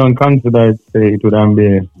 we don't consider it, say, it would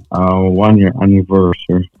be 1 year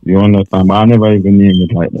anniversary. You understand? But I never even name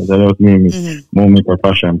it like that. I just name it Moment of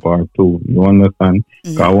Fashion Part 2. You understand?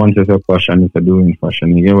 Because once it's a fashion, it's a doing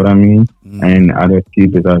fashion. You get what I mean? And I just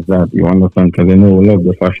keep it as that. You understand? Because I know we love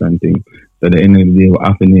the fashion thing. So at the end of the day, we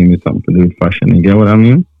have to name it something to do with fashion. You get what I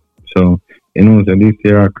mean? So, so this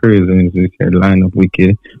year are crazy. And this year line up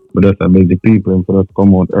wicked. But that's about the people for us to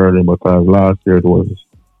come out early because last year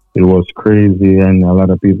it was crazy and a lot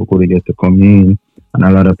of people couldn't get to come in and a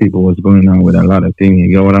lot of people was going on with a lot of things. You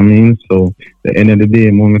get what I mean? So the end of the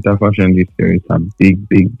day, Moment of Fashion this year is a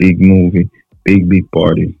big movie, big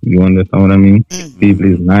party. You understand what I mean?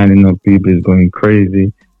 People is lining up, people is going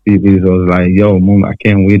crazy. People is always like, yo, I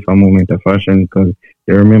can't wait for Moment of Fashion because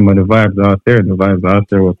you remember the vibes out there. The vibes out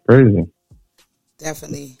there was crazy.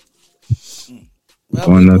 Definitely. You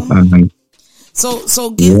understand?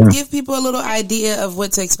 So give people a little idea of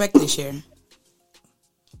what to expect this year.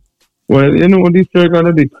 Well, this year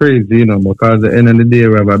gonna be crazy, because at the end of the day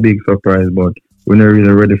we have a big surprise, but we're not really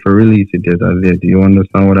ready for release it yet as yet. You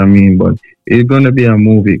understand what I mean? But it's gonna be a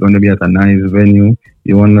movie, it's gonna be at a nice venue.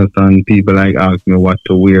 You understand? People ask me what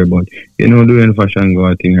to wear, but doing fashion go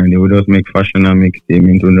out thing and we just make fashion and make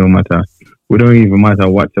statement. We don't even matter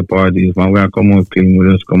what the party is. When we come out clean,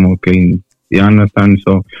 we just come out clean. You understand?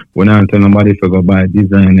 So when I tell nobody to go buy a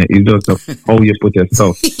designer, it's just how you put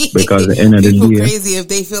yourself. Because at the end of the day, crazy if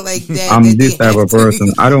they feel like that. I'm this type of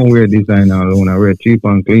person. I don't wear designer alone. I wear cheap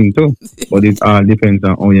and clean too. But it all depends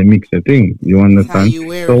on how you mix the thing. You understand?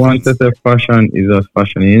 So once it's a fashion, it's just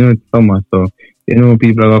fashion. It's summer, so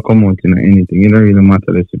people are gonna come out anything. It don't really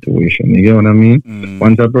matter the situation. You get what I mean?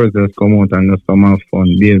 Once a person just come out and just come have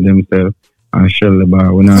fun, behave themselves and shell the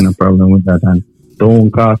bar, we don't have no problem with that. And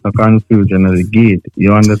don't cause a confusion at the gate.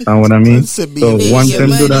 You understand what I mean? So once them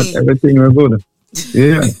do that, everything will good.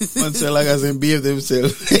 Yeah. Once they like us and behave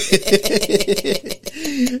themselves.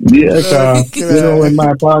 Yeah, when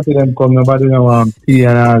my party them come, nobody don't want tea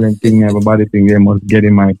and all them thing. Everybody think they must get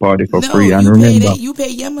in my party for free. And remember, you pay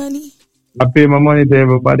your money. I pay my money to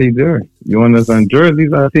everybody there. You understand?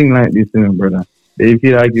 Jerseys are a thing like this, brother. They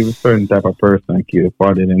feel like if a certain type of person keep a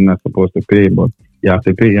party, they're not supposed to pay, but you have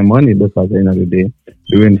to pay your money because at the end of the day,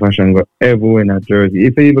 doing fashion go everywhere in a Jersey.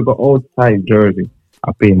 If I even go outside Jersey,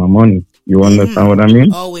 I pay my money. You understand what I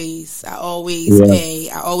mean? I always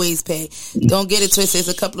pay. Don't get it twisted. There's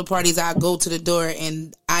a couple of parties I go to the door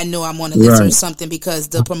and I know I'm on a list or something because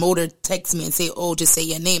the promoter texts me and say, "Oh, just say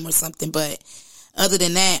your name or something." But other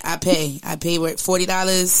than that, I pay. I pay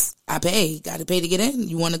 $40. I pay. Got to pay to get in.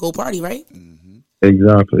 You want to go party, right?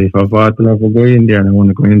 Exactly. If I want to go in there and I want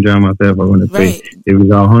to go enjoy myself, I'm going to pay. If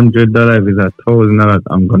it's $100, if it's $1,000,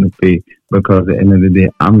 I'm going to pay because at the end of the day,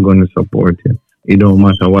 I'm going to support you. It don't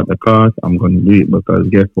matter what the cost, I'm going to do it because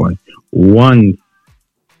guess what? Once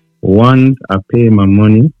I pay my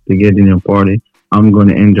money to get in your party, I'm going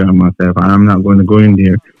to enjoy myself and I'm not going to go in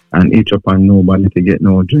there and itch up on nobody to get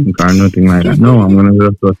no drink or nothing like that. No, I'm going to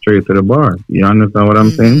just go straight to the bar. You understand what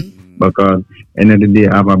I'm saying? Because end of the day,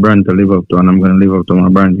 I have a brand to live up to, and I'm going to live up to my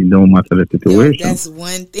brand. It don't matter the situation. That's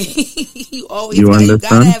one thing. you understand?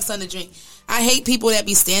 gotta have something to drink. I hate people that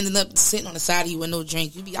be standing up, sitting on the side of you with no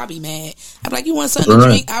drink. I'll be mad. I'm like, you want something to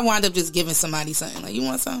drink? I wind up just giving somebody something. Like, you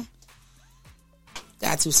want something?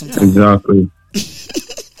 Got to sometimes. Exactly.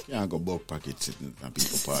 Can't go bulk pockets sitting at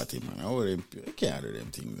people party, man. I can't do them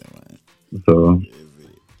things, man. So.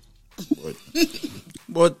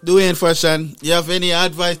 But doing fashion, you have any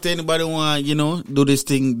advice to anybody who want, do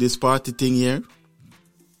this party thing here?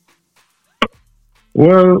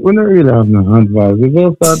 Well, we don't really have no advice. We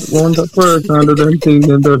just that one person do them things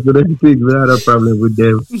and just do them things. We had a problem with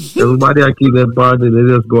them. Everybody that keep their party, they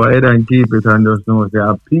just go ahead and keep it and just know they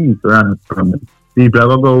have peace around the problem. People have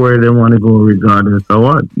to go where they want to go regardless of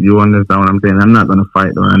what. You understand what I'm saying? I'm not going to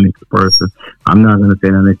fight on the next person. I'm not going to say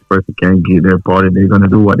the next person can't get their party. They're going to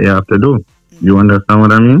do what they have to do. You understand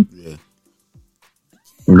what I mean? Yeah.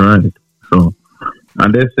 Right. So,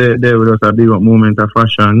 and they say there was a big Moment of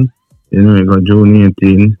Fashion. You got June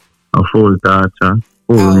 18, a full torture,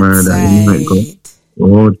 full murder. You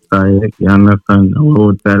go outside. You understand?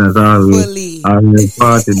 Outside as always. All the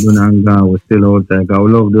party done and gone, we're still outside. Because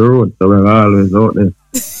we love the road, so we're always out there.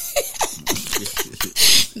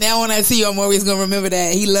 Now when I see you, I'm always gonna remember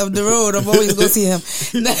that. He loved the road. I'm always gonna see him.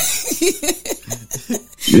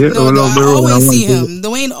 Yeah, I always see him.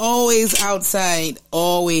 Dwayne always outside.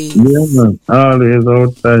 Always. Yeah, man. Always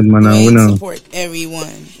outside, man. Dwayne support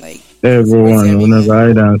everyone. Like everyone. We not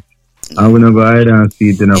go hide and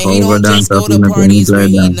seek, you know, and he don't just go to parties where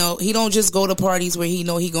he don't just go to parties where he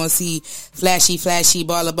know he gonna see flashy,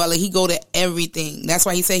 balla. He go to everything. That's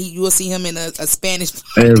why he said you will see him in a Spanish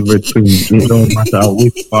party. Everything. It don't matter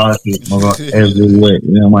which party, everywhere.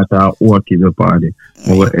 It don't matter what is the party,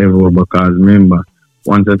 or whatever. Because remember,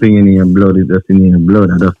 once a thing in your blood is just in your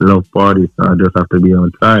blood. I just love parties, so I just have to be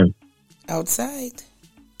outside. Outside,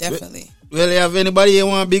 definitely. Well, you have anybody you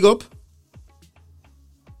want to big up?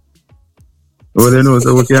 Well, they know,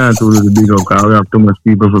 so we can't do the big up because we have too much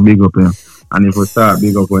people for big up here. And if we start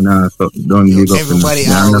big up, we're not done big up. Everybody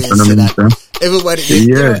always say that. Everybody.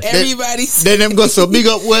 Yeah. Everybody. Then them go so big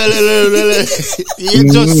up, well. You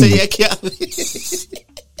just say you can't.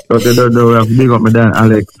 So they don't know, we have to big up my Dan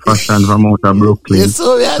Alex Fashion from out of Brooklyn. Yes,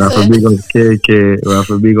 so we have to big up KK, we have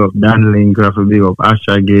to big up Dan Link, we have to big up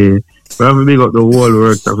Asha Gay, we have to big up the whole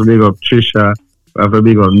works, we have to big up Trisha, we have to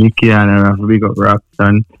big up Nikki and we have to big up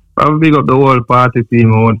Roxanne. I will big up the whole party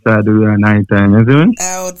team outside during night time, you see me?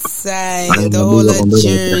 Outside, the whole of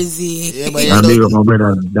Jersey. Yeah, I big up my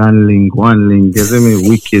brother Dan Link, One Link, you see me?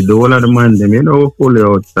 Wicked, the whole of the man, them, you know, fully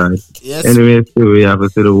outside. Yes. Anyway, still we have to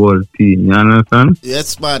see the whole team, you understand?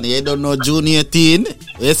 Yes, man, you don't know Junior Teen.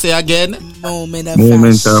 You say again? Moment of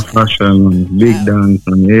fashion, big dance,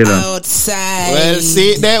 and you know. Outside. Well,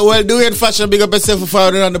 see, that well, doing fashion, big up yourself for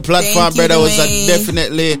following on the platform, brother. Was a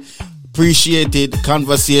definitely appreciated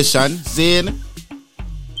conversation. Zane?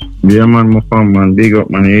 Yeah, man, my fam, man. Big up,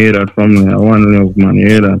 man. You hear that from me. I want to love, man. You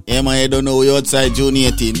hear that? Yeah, man, you don't know we outside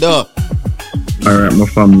Junior Teen, though. Alright, my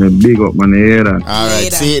family. Big up, man. You hear that?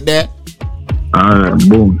 Alright, see it there? Alright,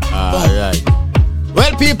 boom. Alright.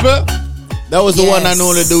 Well, people, that was the one and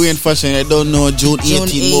only doing fashion. I don't know June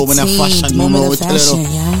 18 moment of fashion. Moment of fashion,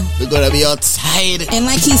 yeah. We're gonna be outside. And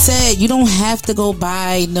like he said, you don't have to go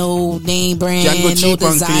buy no name brand, no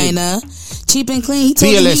designer. Cheap and clean. He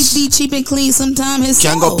told you he'd be cheap and clean sometime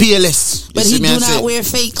himself. Can go PLS. But he do not wear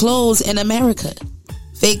fake clothes in America.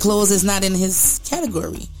 Fake clothes is not in his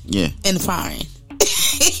category. Yeah. In foreign.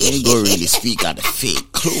 Ain't gonna really speak out of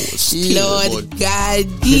fake clothes. Lord God,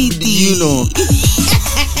 you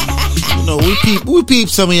know, we peep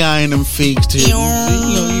some of y'all in them fakes too. You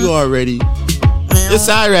know, you already. It's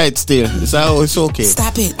alright still. It's okay.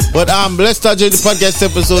 Stop it. But let's start the podcast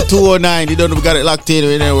episode 209. You don't know we got it locked in.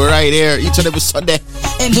 We're right here each and every Sunday.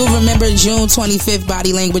 And do remember June 25th,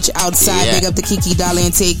 Body Language outside. Yeah. Big up the Kiki Dollar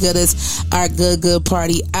and Take Gooders. Our good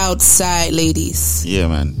party outside, ladies. Yeah,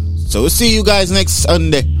 man. So we'll see you guys next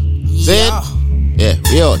Sunday. Yeah. Yeah,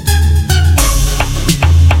 we out.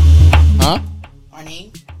 Huh? Our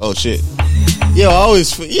name? Oh shit.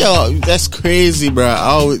 That's crazy,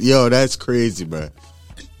 bro. That's crazy, bro.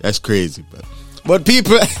 That's crazy, bro. But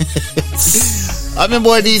people, I'm your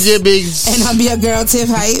boy DJ Biggs. And I'm your girl Tiff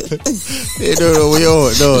Hype. Hey, no.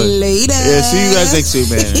 Later. Yeah, see you guys next week,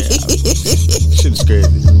 man. Shit's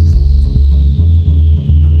crazy.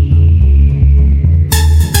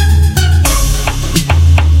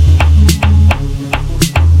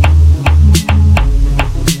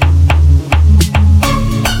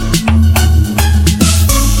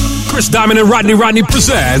 Chris Diamond and Rodney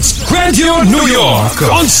presents Grandeur New York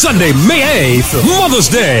on Sunday, May 8th, Mother's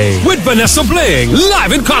Day, with Vanessa Bling,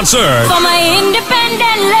 live in concert. For my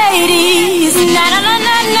independent ladies, na na na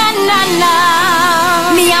na na na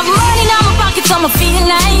na. Me have money in my pocket, so I'ma feel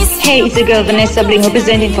nice. Hey, it's your girl Vanessa Bling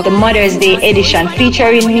representing for the Mother's Day edition,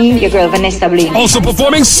 featuring me, your girl Vanessa Bling. Also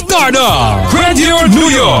performing Stardom, Grandeur New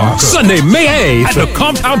York, Sunday, May 8th, at the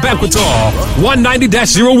Compound Banquet Hall,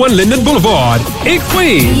 190-01 Linden Boulevard, in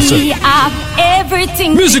Queens. We have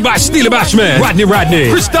everything. Music by Steely Bashman, Rodney,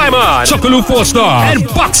 Chris Diamond, Chuckaloo 4-Star, and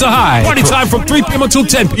Boxer High. Party time from 3 p.m. until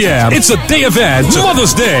 10 p.m. It's a day event.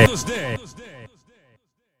 Mother's Day.